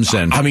Durant comes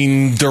in. I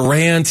mean,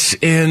 Durant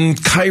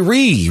and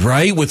Kyrie,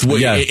 right?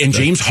 And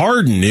James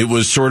Harden. It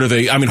was sort of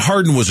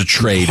Harden was a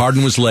trade.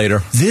 Harden was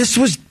later. This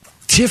was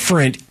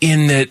different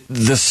in that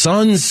the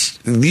Suns,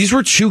 these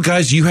were two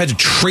guys you had to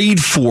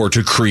trade for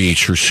to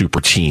create your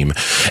super team.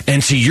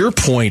 And to your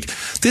point,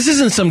 this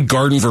isn't some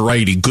garden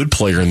variety good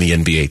player in the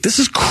NBA. This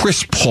is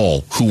Chris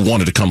Paul who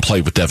wanted to come play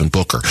with Devin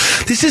Booker.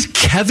 This is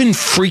Kevin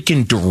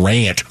freaking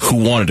Durant who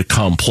wanted to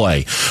come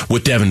play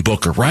with Devin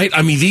Booker, right?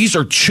 I mean, these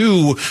are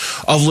two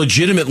of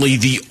legitimately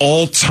the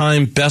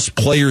all-time best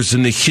players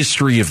in the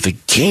history of the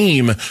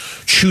game,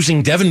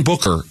 choosing Devin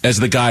Booker as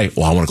the guy,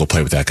 well, I want to go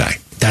play with that guy.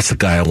 That's the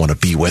guy I want to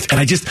be with.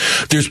 And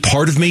there's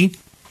part of me,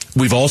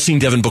 we've all seen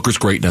Devin Booker's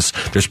greatness.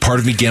 There's part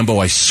of me, Gambo,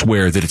 I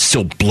swear, that it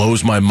still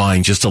blows my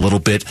mind just a little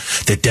bit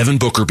that Devin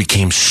Booker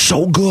became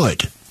so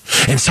good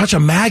and such a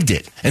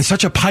magnet and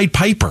such a Pied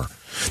Piper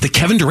that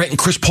Kevin Durant and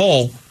Chris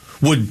Paul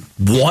would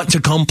want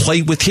to come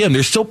play with him.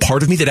 There's still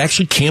part of me that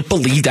actually can't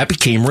believe that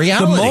became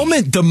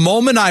reality. The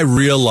moment I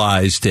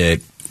realized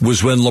it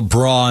was when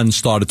LeBron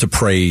started to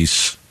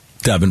praise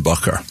Devin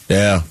Booker.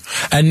 Yeah.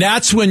 And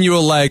that's when you were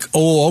like,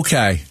 oh,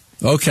 okay.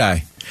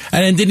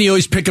 And then didn't he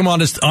always pick him on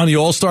the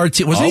All-Star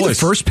team? Wasn't he the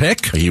first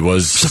pick? He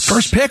was the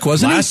first pick,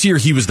 wasn't he? Last year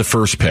he was the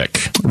first pick.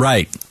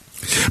 Right.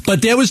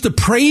 But there was the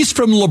praise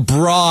from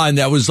LeBron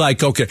that was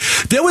like, okay.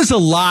 There was a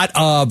lot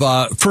of,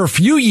 for a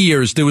few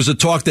years, there was a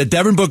talk that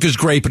Devin Booker's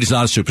great, but he's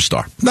not a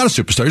superstar. Not a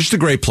superstar, he's just a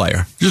great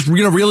player. Just,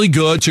 really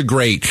good to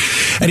great.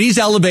 And he's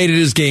elevated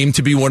his game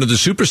to be one of the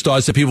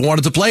superstars that people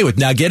wanted to play with.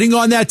 Now, getting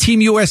on that Team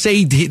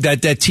USA,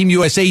 that Team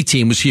USA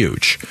team was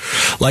huge.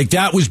 Like,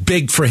 that was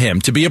big for him.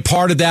 To be a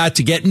part of that,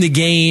 to get in the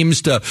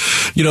games, to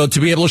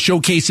be able to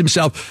showcase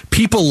himself.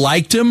 People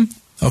liked him.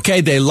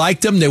 Okay, they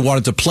liked him. They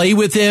wanted to play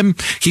with him.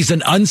 He's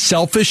an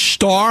unselfish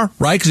star,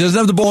 right? Because he doesn't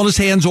have the ball in his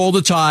hands all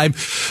the time.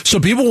 So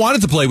people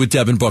wanted to play with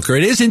Devin Booker.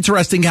 It is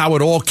interesting how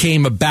it all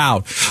came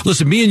about.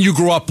 Listen, me and you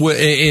grew up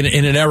in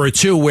an era,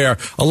 too, where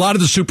a lot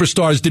of the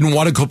superstars didn't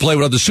want to go play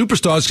with other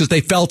superstars because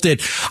they felt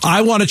that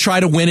I want to try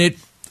to win it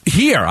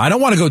here. I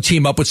don't want to go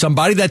team up with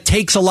somebody that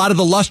takes a lot of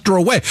the luster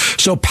away.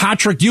 So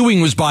Patrick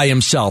Ewing was by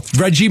himself.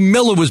 Reggie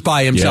Miller was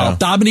by himself. Yeah.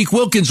 Dominique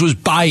Wilkins was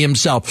by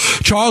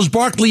himself. Charles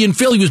Barkley in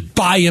Philly was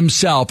by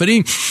himself.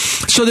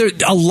 So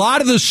a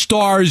lot of the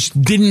stars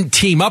didn't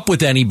team up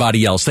with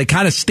anybody else. They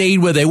kind of stayed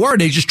where they were.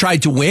 They just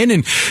tried to win,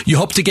 and you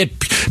hope to get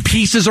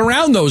pieces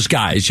around those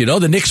guys.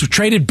 The Knicks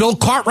traded Bill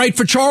Cartwright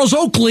for Charles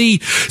Oakley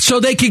so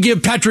they could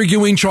give Patrick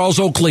Ewing Charles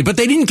Oakley, but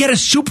they didn't get a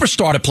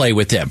superstar to play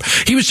with him.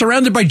 He was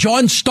surrounded by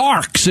John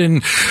Starks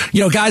and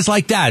guys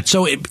like that.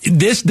 So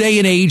this day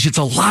and age, it's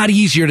a lot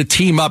easier to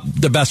team up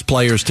the best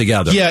players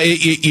together. Yeah,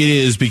 it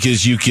is,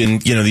 because you can,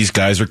 these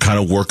guys are kind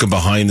of working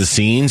behind the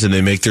scenes and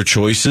they make their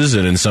choices.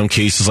 And in some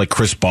cases, like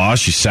Chris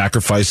Bosh, you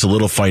sacrifice a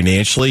little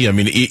financially. I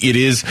mean,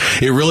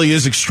 it really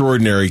is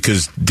extraordinary,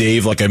 because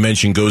Dave, like I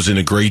mentioned, goes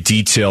into great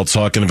detail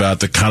talking about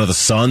the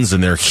Suns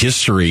and their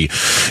history.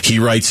 He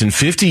writes, in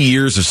 50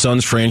 years of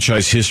Suns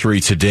franchise history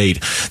to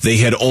date, they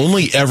had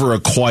only ever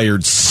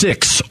acquired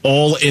 6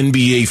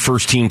 all-NBA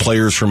first-team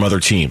players from other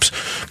teams.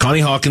 Connie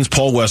Hawkins,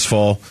 Paul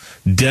Westphal,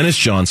 Dennis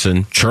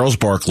Johnson, Charles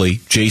Barkley,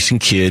 Jason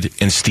Kidd,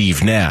 and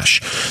Steve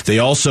Nash. They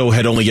also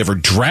had only ever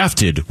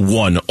drafted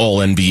one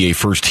All-NBA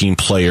first-team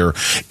player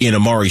in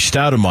Amari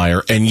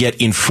Stoudemire, and yet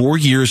in 4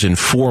 years and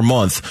 4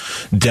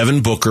 months,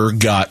 Devin Booker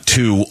got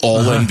 2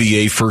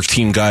 All-NBA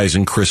first-team guys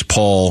in Chris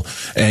Paul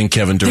and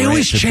Kevin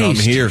Durant to come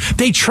here.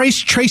 They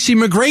chased Tracy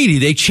McGrady.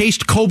 They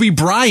chased Kobe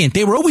Bryant.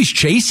 They were always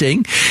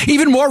chasing.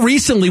 Even more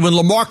recently, when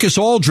LaMarcus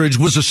Aldridge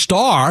was a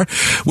star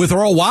with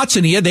Earl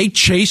Watson here, they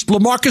chased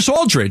LaMarcus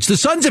Aldridge. The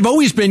Suns have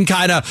always been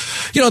kind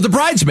of, the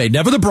bridesmaid.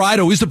 Never the bride,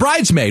 always the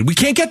bridesmaid. We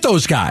can't get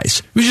those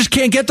guys. We just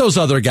can't get those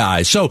other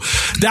guys. So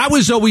that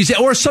was always,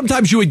 or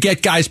sometimes you would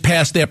get guys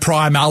past their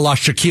prime, a la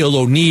Shaquille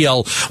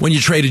O'Neal, when you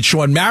traded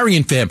Sean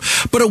Marion for him.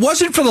 But it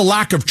wasn't for the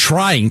lack of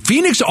trying.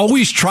 Phoenix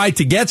always tried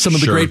to get some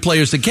of the great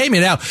players that came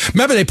in. Now,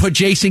 remember, they put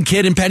Jason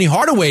Kidd and Penny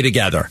Hardaway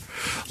together.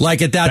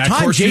 Like at that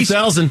time,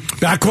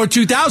 Backcourt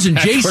 2000.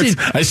 Jason,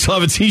 I still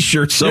have a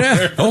T-shirt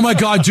somewhere. Yeah. Oh my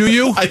God, do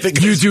you? I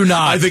think you do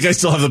not. I think I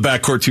still have the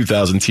Backcourt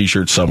 2000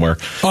 T-shirt somewhere.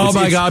 Oh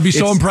my God, I'd be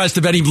so impressed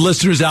if any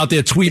listeners out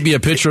there tweet me a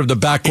picture of the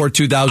Backcourt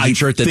 2000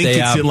 shirt that they have. I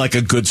think it's in like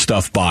a good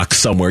stuff box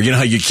somewhere. You know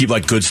how you keep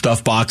like good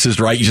stuff boxes,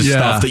 right? You just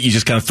stuff that you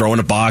just kind of throw in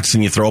a box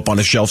and you throw up on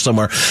a shelf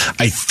somewhere.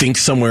 I think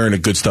somewhere in a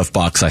good stuff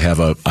box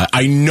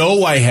I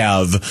know I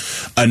have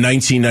a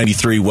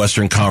 1993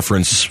 Western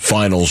Conference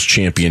Finals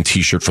champion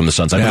T-shirt from the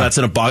Suns. I know that's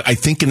in a box. I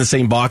think in the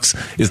same box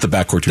is the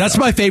Backcourt 2000. That's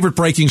my favorite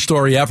breaking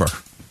story ever.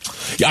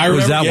 Yeah, I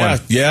remember that one.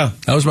 Yeah.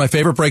 That was my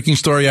favorite breaking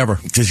story ever.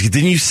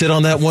 Didn't you sit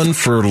on that one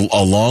for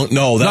a long...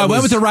 No, I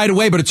went with it right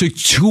away, but it took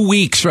 2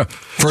 weeks for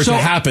it to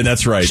happen.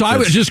 That's right. So I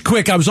was just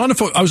quick. I was on the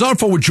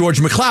phone with George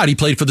McLeod. He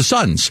played for the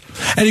Suns.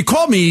 And he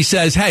called me. He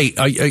says, hey,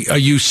 are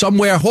you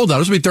somewhere? Hold on.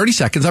 This will be 30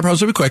 seconds. I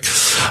promise it'll be quick.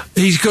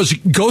 He goes,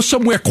 go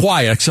somewhere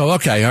quiet. So,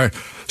 okay. All right.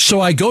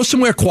 So I go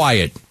somewhere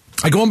quiet.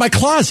 I go in my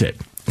closet.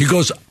 He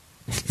goes...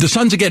 The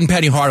Suns are getting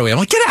Penny Hardaway. I'm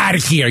like, get out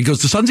of here. He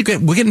goes,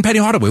 we're getting Penny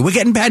Hardaway. We're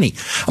getting Penny.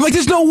 I'm like,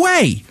 there's no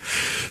way.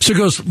 So he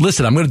goes,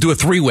 listen, I'm going to do a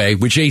 3-way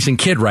with Jason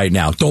Kidd right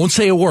now. Don't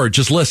say a word.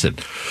 Just listen.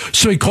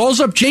 So he calls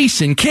up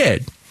Jason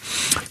Kidd.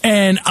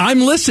 And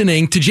I'm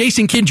listening to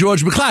Jason Kidd,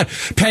 George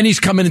McLeod. Penny's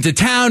coming into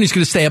town. He's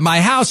going to stay at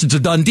my house. It's a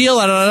done deal.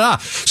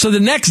 So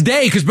the next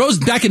day, because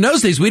back in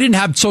those days, we didn't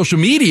have social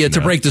media to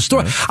break the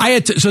story.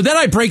 So then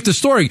I break the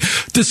story.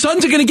 The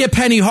Suns are going to get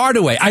Penny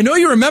Hardaway. I know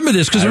you remember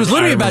this because it was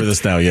literally about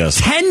this now, yes.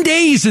 10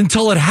 days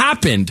until it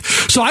happened.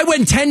 So I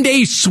went 10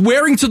 days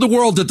swearing to the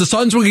world that the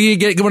Suns were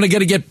going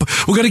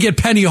to get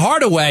Penny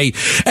Hardaway,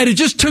 and it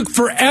just took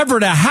forever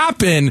to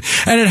happen.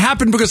 And it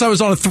happened because I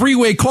was on a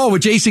 3-way call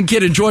with Jason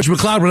Kidd and George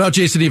McLeod without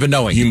Jason even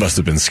knowing. You must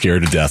have been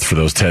scared to death for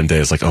those 10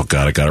 days. Like, oh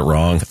God, I got it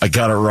wrong.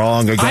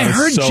 I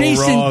heard so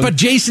Jason, wrong. But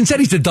Jason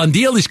said he's a done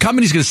deal. He's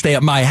coming. He's going to stay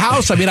at my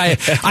house. I mean, I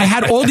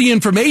had all the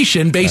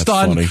information based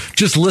on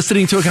just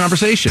listening to a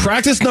conversation.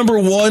 Practice number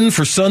 1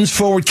 for Suns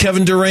forward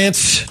Kevin Durant.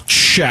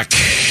 Check.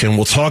 And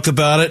we'll talk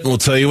about it, and we'll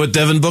tell you what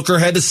Devin Booker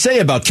had to say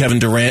about Kevin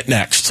Durant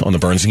next on the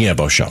Burns and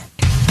Gambo Show.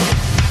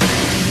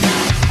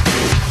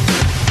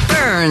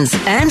 Burns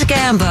and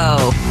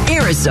Gambo,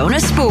 Arizona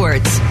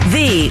Sports,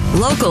 the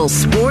local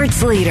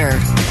sports leader.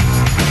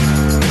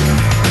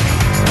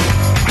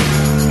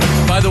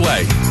 By the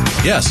way,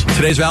 yes,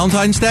 today's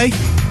Valentine's Day.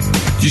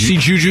 Did you see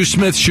Juju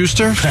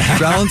Smith-Schuster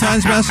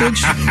Valentine's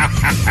message?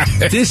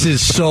 This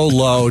is so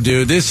low,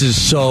 dude. This is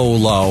so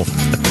low.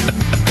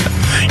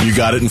 You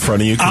got it in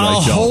front of you.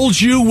 I'll hold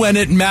you when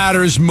it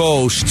matters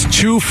most.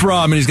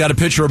 And he's got a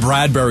picture of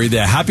Bradbury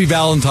there. Happy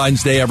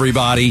Valentine's Day,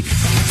 everybody.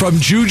 From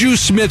Juju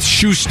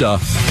Smith-Schuster.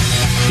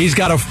 He's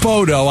got a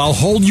photo. I'll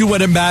hold you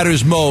when it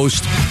matters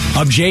most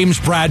of James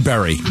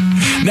Bradbury.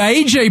 Now,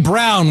 A.J.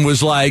 Brown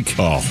was like,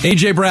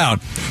 A.J. Brown,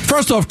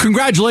 first off,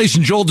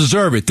 congratulations, you'll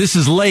deserve it. This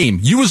is lame.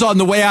 You was on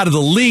the way out of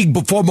the league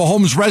before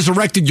Mahomes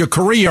resurrected your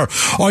career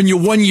on your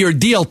 1-year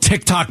deal,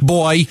 TikTok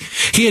boy.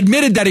 He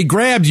admitted that he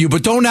grabbed you,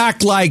 but don't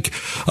act like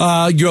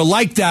you're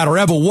like that or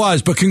ever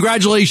was. But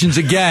congratulations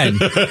again.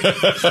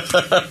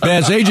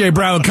 Man, A.J.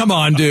 Brown, come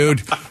on,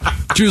 dude.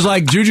 She was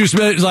like, Juju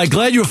Smith was like,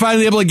 glad you were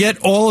finally able to get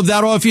all of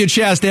that off your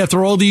chest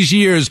after all these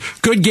years.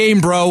 Good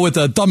game, bro, with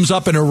a thumbs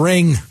up and a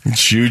ring.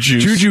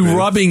 Juju Smith,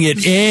 rubbing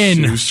it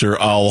in. Schuster,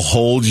 I'll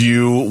hold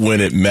you when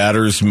it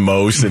matters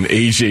most. And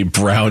A.J.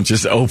 Brown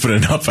just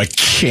opening up a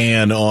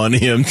can on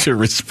him to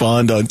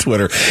respond on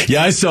Twitter.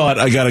 Yeah, I saw it.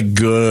 I got a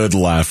good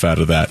laugh out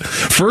of that.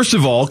 First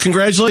of all,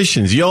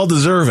 congratulations. You all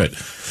deserve it.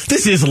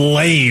 This is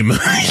lame.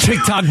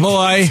 TikTok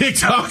boy.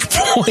 TikTok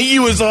boy.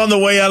 You was on the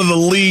way out of the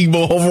league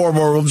before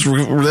Mahomes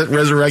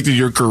resurrected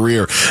your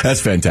career. That's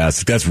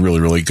fantastic. That's really,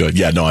 really good.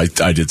 Yeah, no, I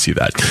did see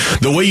that.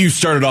 The way you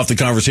started off the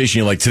conversation,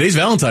 you're like, today's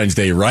Valentine's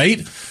Day, right?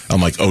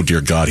 I'm like, oh,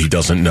 dear God, he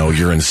doesn't know.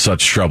 You're in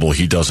such trouble.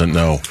 He doesn't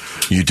know.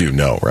 You do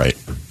know, right?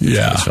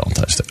 Yeah. It's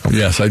Valentine's Day. Okay.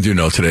 Yes, I do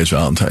know today's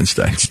Valentine's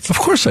Day. Of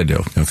course I do.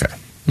 Okay.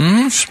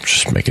 Mm-hmm.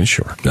 Just making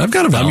sure. I've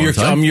got a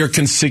Valentine. I'm your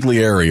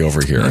consigliere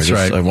over here. That's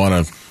right. I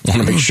want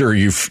to make sure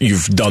you've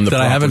done the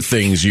proper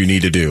things you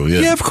need to do.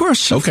 Yeah, of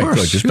course. Okay,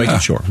 good. Just making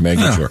sure.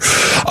 Sure.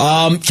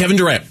 Kevin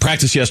Durant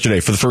practiced yesterday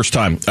for the first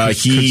time. Could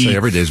say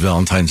every day's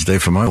Valentine's Day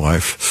for my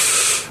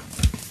wife.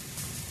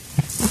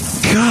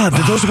 God,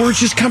 did those words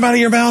just come out of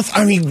your mouth?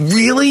 I mean,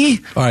 really?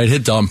 All right,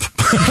 hit dump.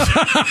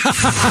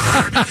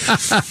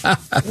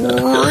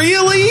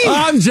 Really?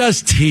 I'm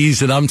just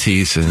teasing.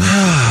 Just trying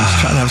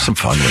to have some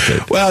fun with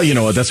it. Well, you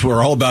know what? That's what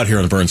we're all about here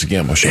on the Burns and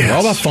Gambo Show. Yes. We're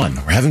all about fun.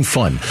 We're having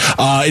fun.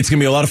 It's going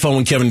to be a lot of fun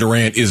when Kevin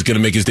Durant is going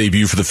to make his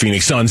debut for the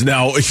Phoenix Suns.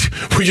 Now,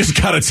 we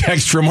just got a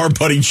text from our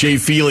buddy Jay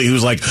Feely,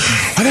 who's like,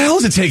 why the hell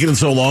is it taking him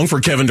so long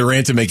for Kevin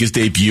Durant to make his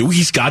debut?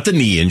 He's got the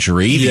knee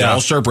injury. The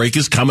All-Star break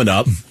is coming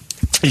up.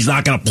 He's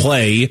not going to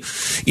play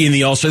in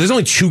the All-Star. There's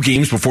only 2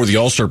 games before the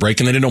All-Star break,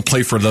 and then they don't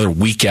play for another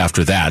week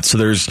after that. So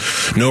there's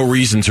no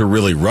reason to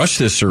really rush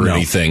this or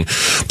anything.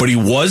 But he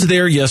was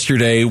there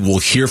yesterday. We'll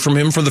hear from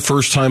him for the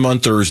first time on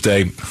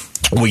Thursday.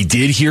 We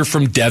did hear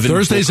from Devin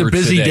Thursday's Booker a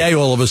busy today. day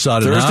all of a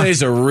sudden.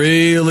 Thursday's a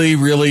really,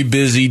 really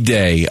busy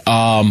day.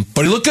 But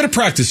he looked good at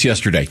practice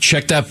yesterday.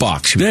 Check that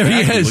box. There he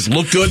is. He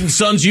looked good in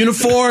Suns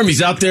uniform.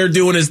 He's out there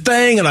doing his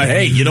thing. And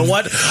hey, you know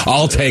what?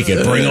 I'll take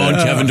it. Bring on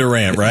Kevin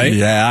Durant, right?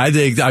 Yeah,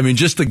 I mean,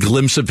 just the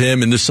glimpse of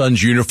him in the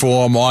Suns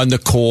uniform on the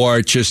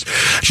court just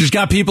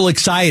got people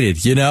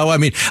excited, you know? I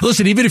mean,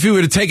 listen, even if he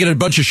would have taken a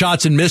bunch of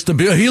shots and missed them,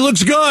 he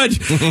looks good.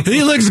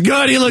 He looks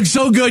good. He looks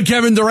so good,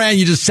 Kevin Durant.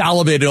 You just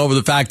salivated over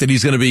the fact that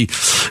he's going to be,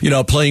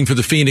 playing for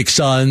the Phoenix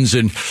Suns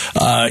and,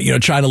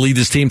 trying to lead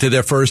this team to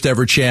their first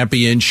ever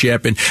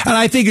championship. And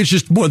I think it's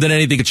just more than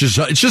anything, it's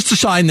just a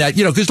sign that,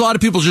 because a lot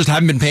of people just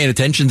haven't been paying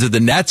attention to the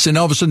Nets, and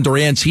all of a sudden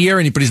Durant's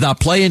here but he's not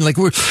playing. Like,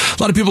 a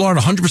lot of people aren't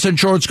 100%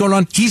 sure what's going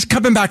on. He's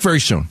coming back very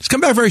soon. He's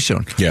coming back very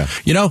soon. Yeah.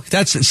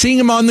 That's seeing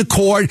him on the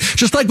court,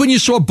 just like when you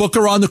saw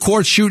Booker on the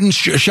court shooting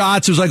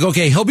shots. It was like,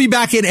 okay, he'll be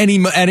back in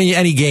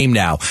any game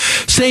now.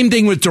 Same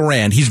thing with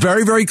Durant. He's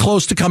very, very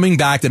close to coming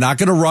back. They're not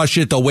going to rush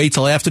it. They'll wait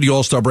till after the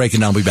All-Star break,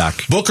 and they'll be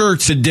back. Booker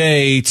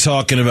today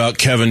talking about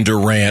Kevin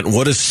Durant.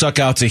 What has stuck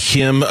out to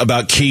him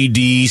about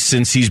KD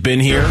since he's been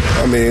here?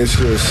 I mean, it's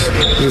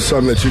just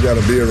something that you got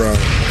to be around.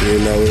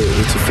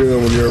 It's a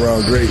feeling when you're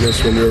around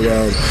greatness, when you're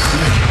around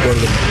one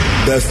of the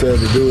best to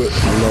ever do it.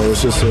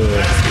 It's just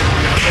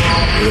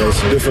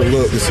it's a different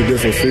look. It's a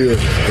different feel.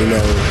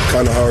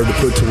 Kind of hard to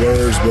put to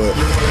words, but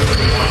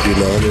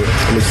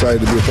I'm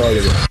excited to be a part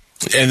of it.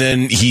 And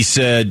then he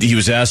said he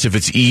was asked if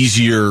it's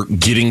easier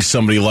getting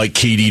somebody like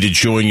KD to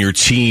join your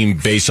team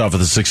based off of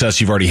the success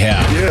you've already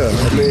had. Yeah,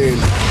 I mean,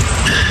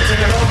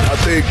 I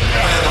think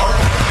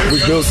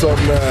we built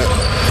something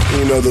that,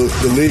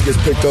 the league has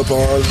picked up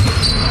on.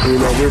 We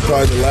were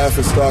probably the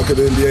laughing stock of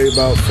the NBA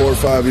about 4 or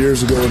 5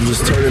 years ago, and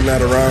just turning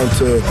that around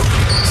to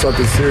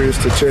something serious,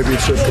 to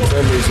championship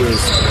contenders is,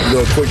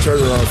 a quick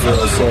turnaround for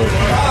us. So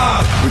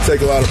we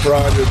take a lot of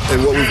pride in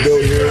what we've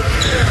built here,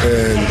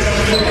 and,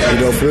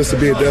 for this to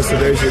be a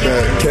destination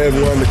that Kev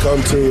wanted to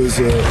come to is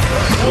a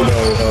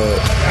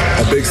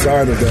big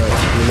sign of that,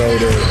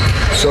 to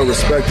show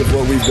respect of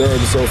what we've done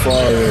so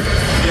far. And,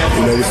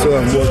 we still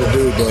have more to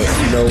do, but,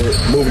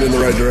 we're moving in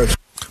the right direction.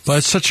 But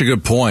it's such a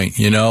good point,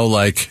 we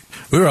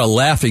were a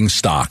laughing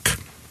stock.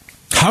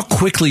 How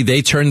quickly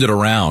they turned it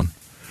around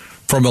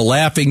from a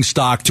laughing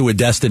stock to a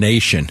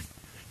destination.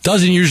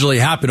 Doesn't usually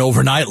happen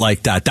overnight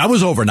like that. That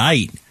was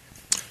overnight.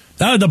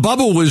 The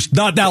bubble was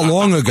not that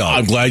long ago.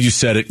 I'm glad you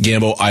said it,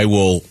 Gambo. I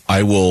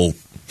will.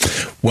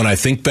 When I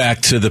think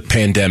back to the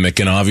pandemic,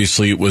 and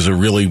obviously it was a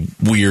really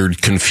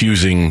weird,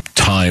 confusing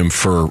time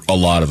for a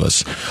lot of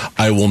us,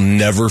 I will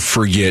never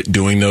forget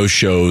doing those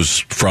shows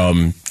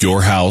from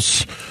your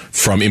house,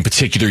 from in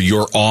particular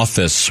your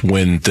office,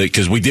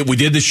 because we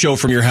did this show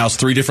from your house,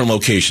 3 different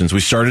locations.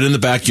 We started in the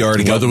backyard.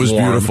 The weather was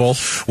beautiful.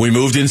 We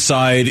moved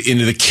inside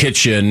into the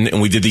kitchen,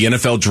 and we did the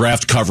NFL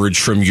draft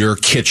coverage from your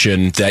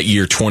kitchen that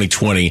year,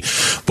 2020.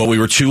 But we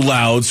were too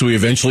loud, so we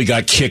eventually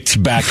got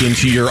kicked back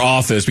into your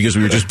office because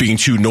we were just being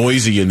too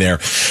noisy in there.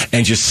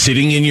 And just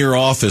sitting in your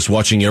office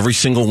watching every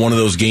single one of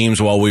those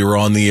games while we were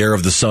on the air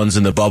of the Suns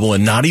in the bubble,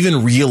 and not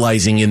even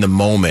realizing in the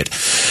moment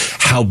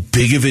how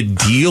big of a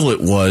deal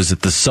it was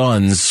that the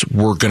Suns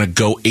were going to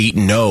go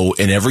 8-0,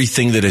 and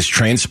everything that has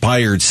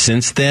transpired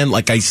since then.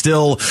 Like, I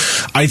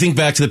think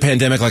back to the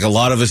pandemic like a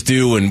lot of us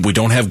do, and we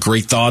don't have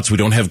great thoughts, we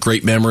don't have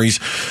great memories.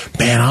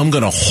 Man, I'm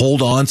going to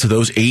hold on to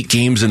those 8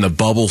 games in the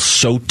bubble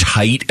so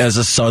tight as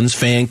a Suns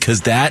fan,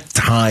 because that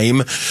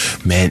time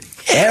meant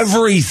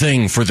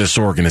everything for this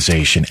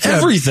organization.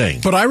 Everything.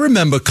 But I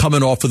remember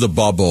coming off of the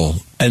bubble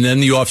and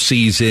then the off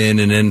season,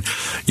 and then,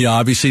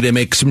 obviously they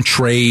make some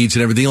trades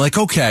and everything. Like,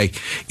 okay,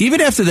 even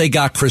after they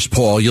got Chris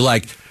Paul, you're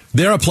like,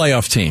 they're a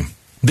playoff team.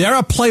 They're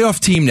a playoff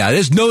team now.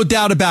 There's no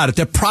doubt about it.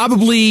 They're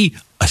probably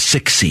a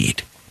 6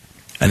 seed.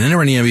 And then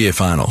they're in the NBA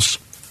Finals.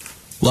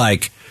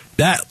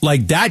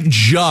 That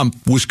jump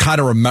was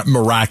kind of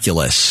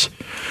miraculous.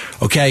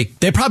 Okay,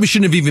 they probably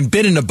shouldn't have even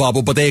been in a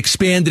bubble, but they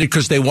expanded it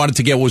because they wanted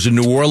to get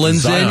New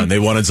Orleans Zion. in. They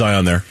wanted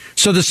Zion there.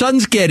 So the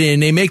Suns get in,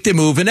 they make their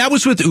move, and that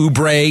was with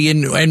Oubre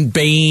and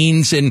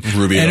Baines and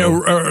Rubio.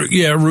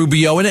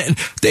 Rubio, and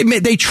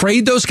they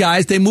trade those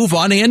guys. They move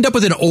on. They end up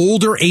with an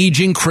older,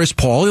 aging Chris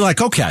Paul. You're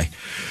like, okay.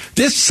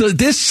 This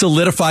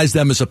solidifies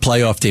them as a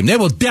playoff team. They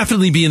will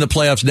definitely be in the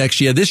playoffs next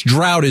year. This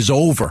drought is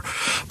over.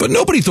 But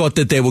nobody thought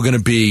that they were going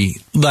to be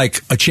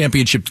like a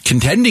championship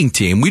contending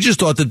team. We just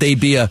thought that they'd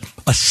be a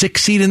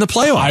 6 seed in the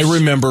playoffs. I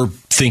remember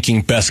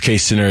thinking best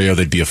case scenario,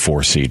 they'd be a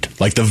 4 seed.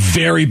 Like, the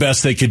very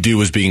best they could do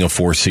was being a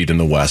 4 seed in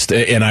the West.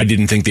 And I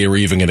didn't think they were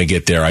even going to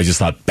get there. I just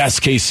thought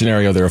best case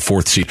scenario, they're a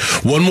 4th seed.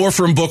 One more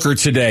from Booker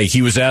today.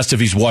 He was asked if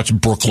he's watched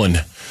Brooklyn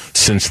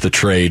since the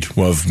trade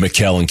of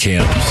Mikal and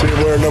Cam. You see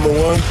him wearing number 1?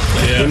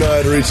 Yeah. You know I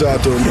had to reach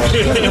out to him.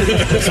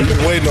 So you've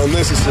been waiting on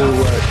this. It seems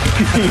like.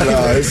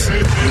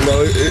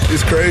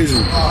 It's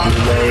crazy.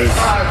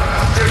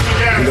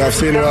 I've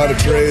seen a lot of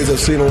trades. I've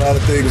seen a lot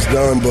of things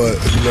done, but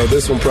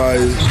this one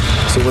probably is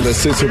the one that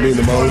sits with me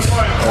the most.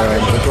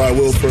 It probably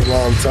will for a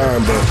long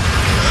time, but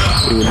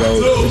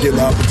we're getting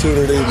the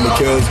opportunity.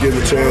 Mikal's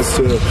getting a chance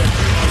to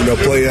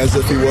play as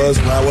if he was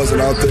when I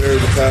wasn't out there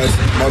the past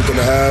month and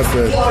a half,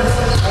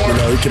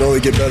 and he can only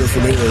get better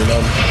from here, and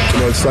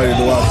I'm excited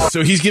to watch.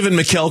 So he's giving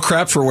Mikal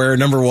crap for wearing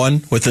number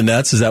 1 with the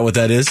Nets. Is that what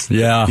that is?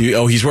 Yeah.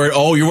 He's wearing.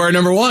 Oh, you're wearing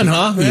number 1,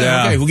 huh?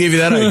 Yeah. Okay. Who gave you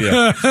that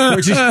idea?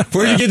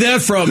 Where'd you get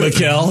that from,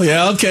 Mikal?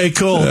 Yeah. Okay.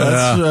 Cool.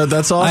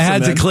 That's awesome. I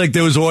had to click.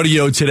 There was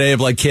audio today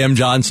of Cam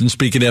Johnson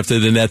speaking after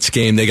the Nets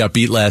game. They got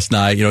beat last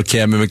night.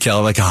 Cam and Mikal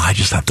are like, I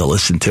just have to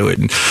listen to it,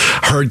 and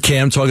heard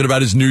Cam talking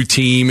about his new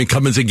team and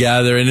coming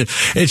together, and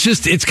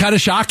it's kind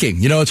of shocking.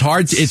 It's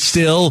hard. It's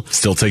still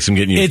takes some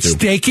getting used to. It's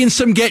taking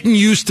some getting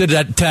used to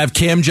that, to have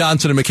Cam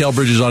Johnson and Mikal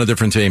Bridges on a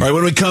different team. All right,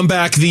 when we come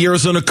back, the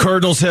Arizona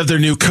Cardinals have their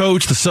new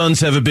coach. The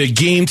Suns have a big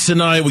game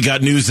tonight. We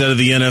got news out of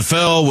the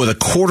NFL with a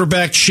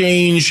quarterback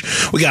change.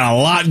 We got a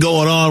lot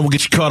going on. We'll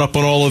get you caught up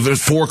on all of it.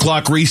 4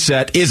 o'clock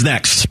reset is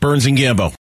next. Burns and Gambo.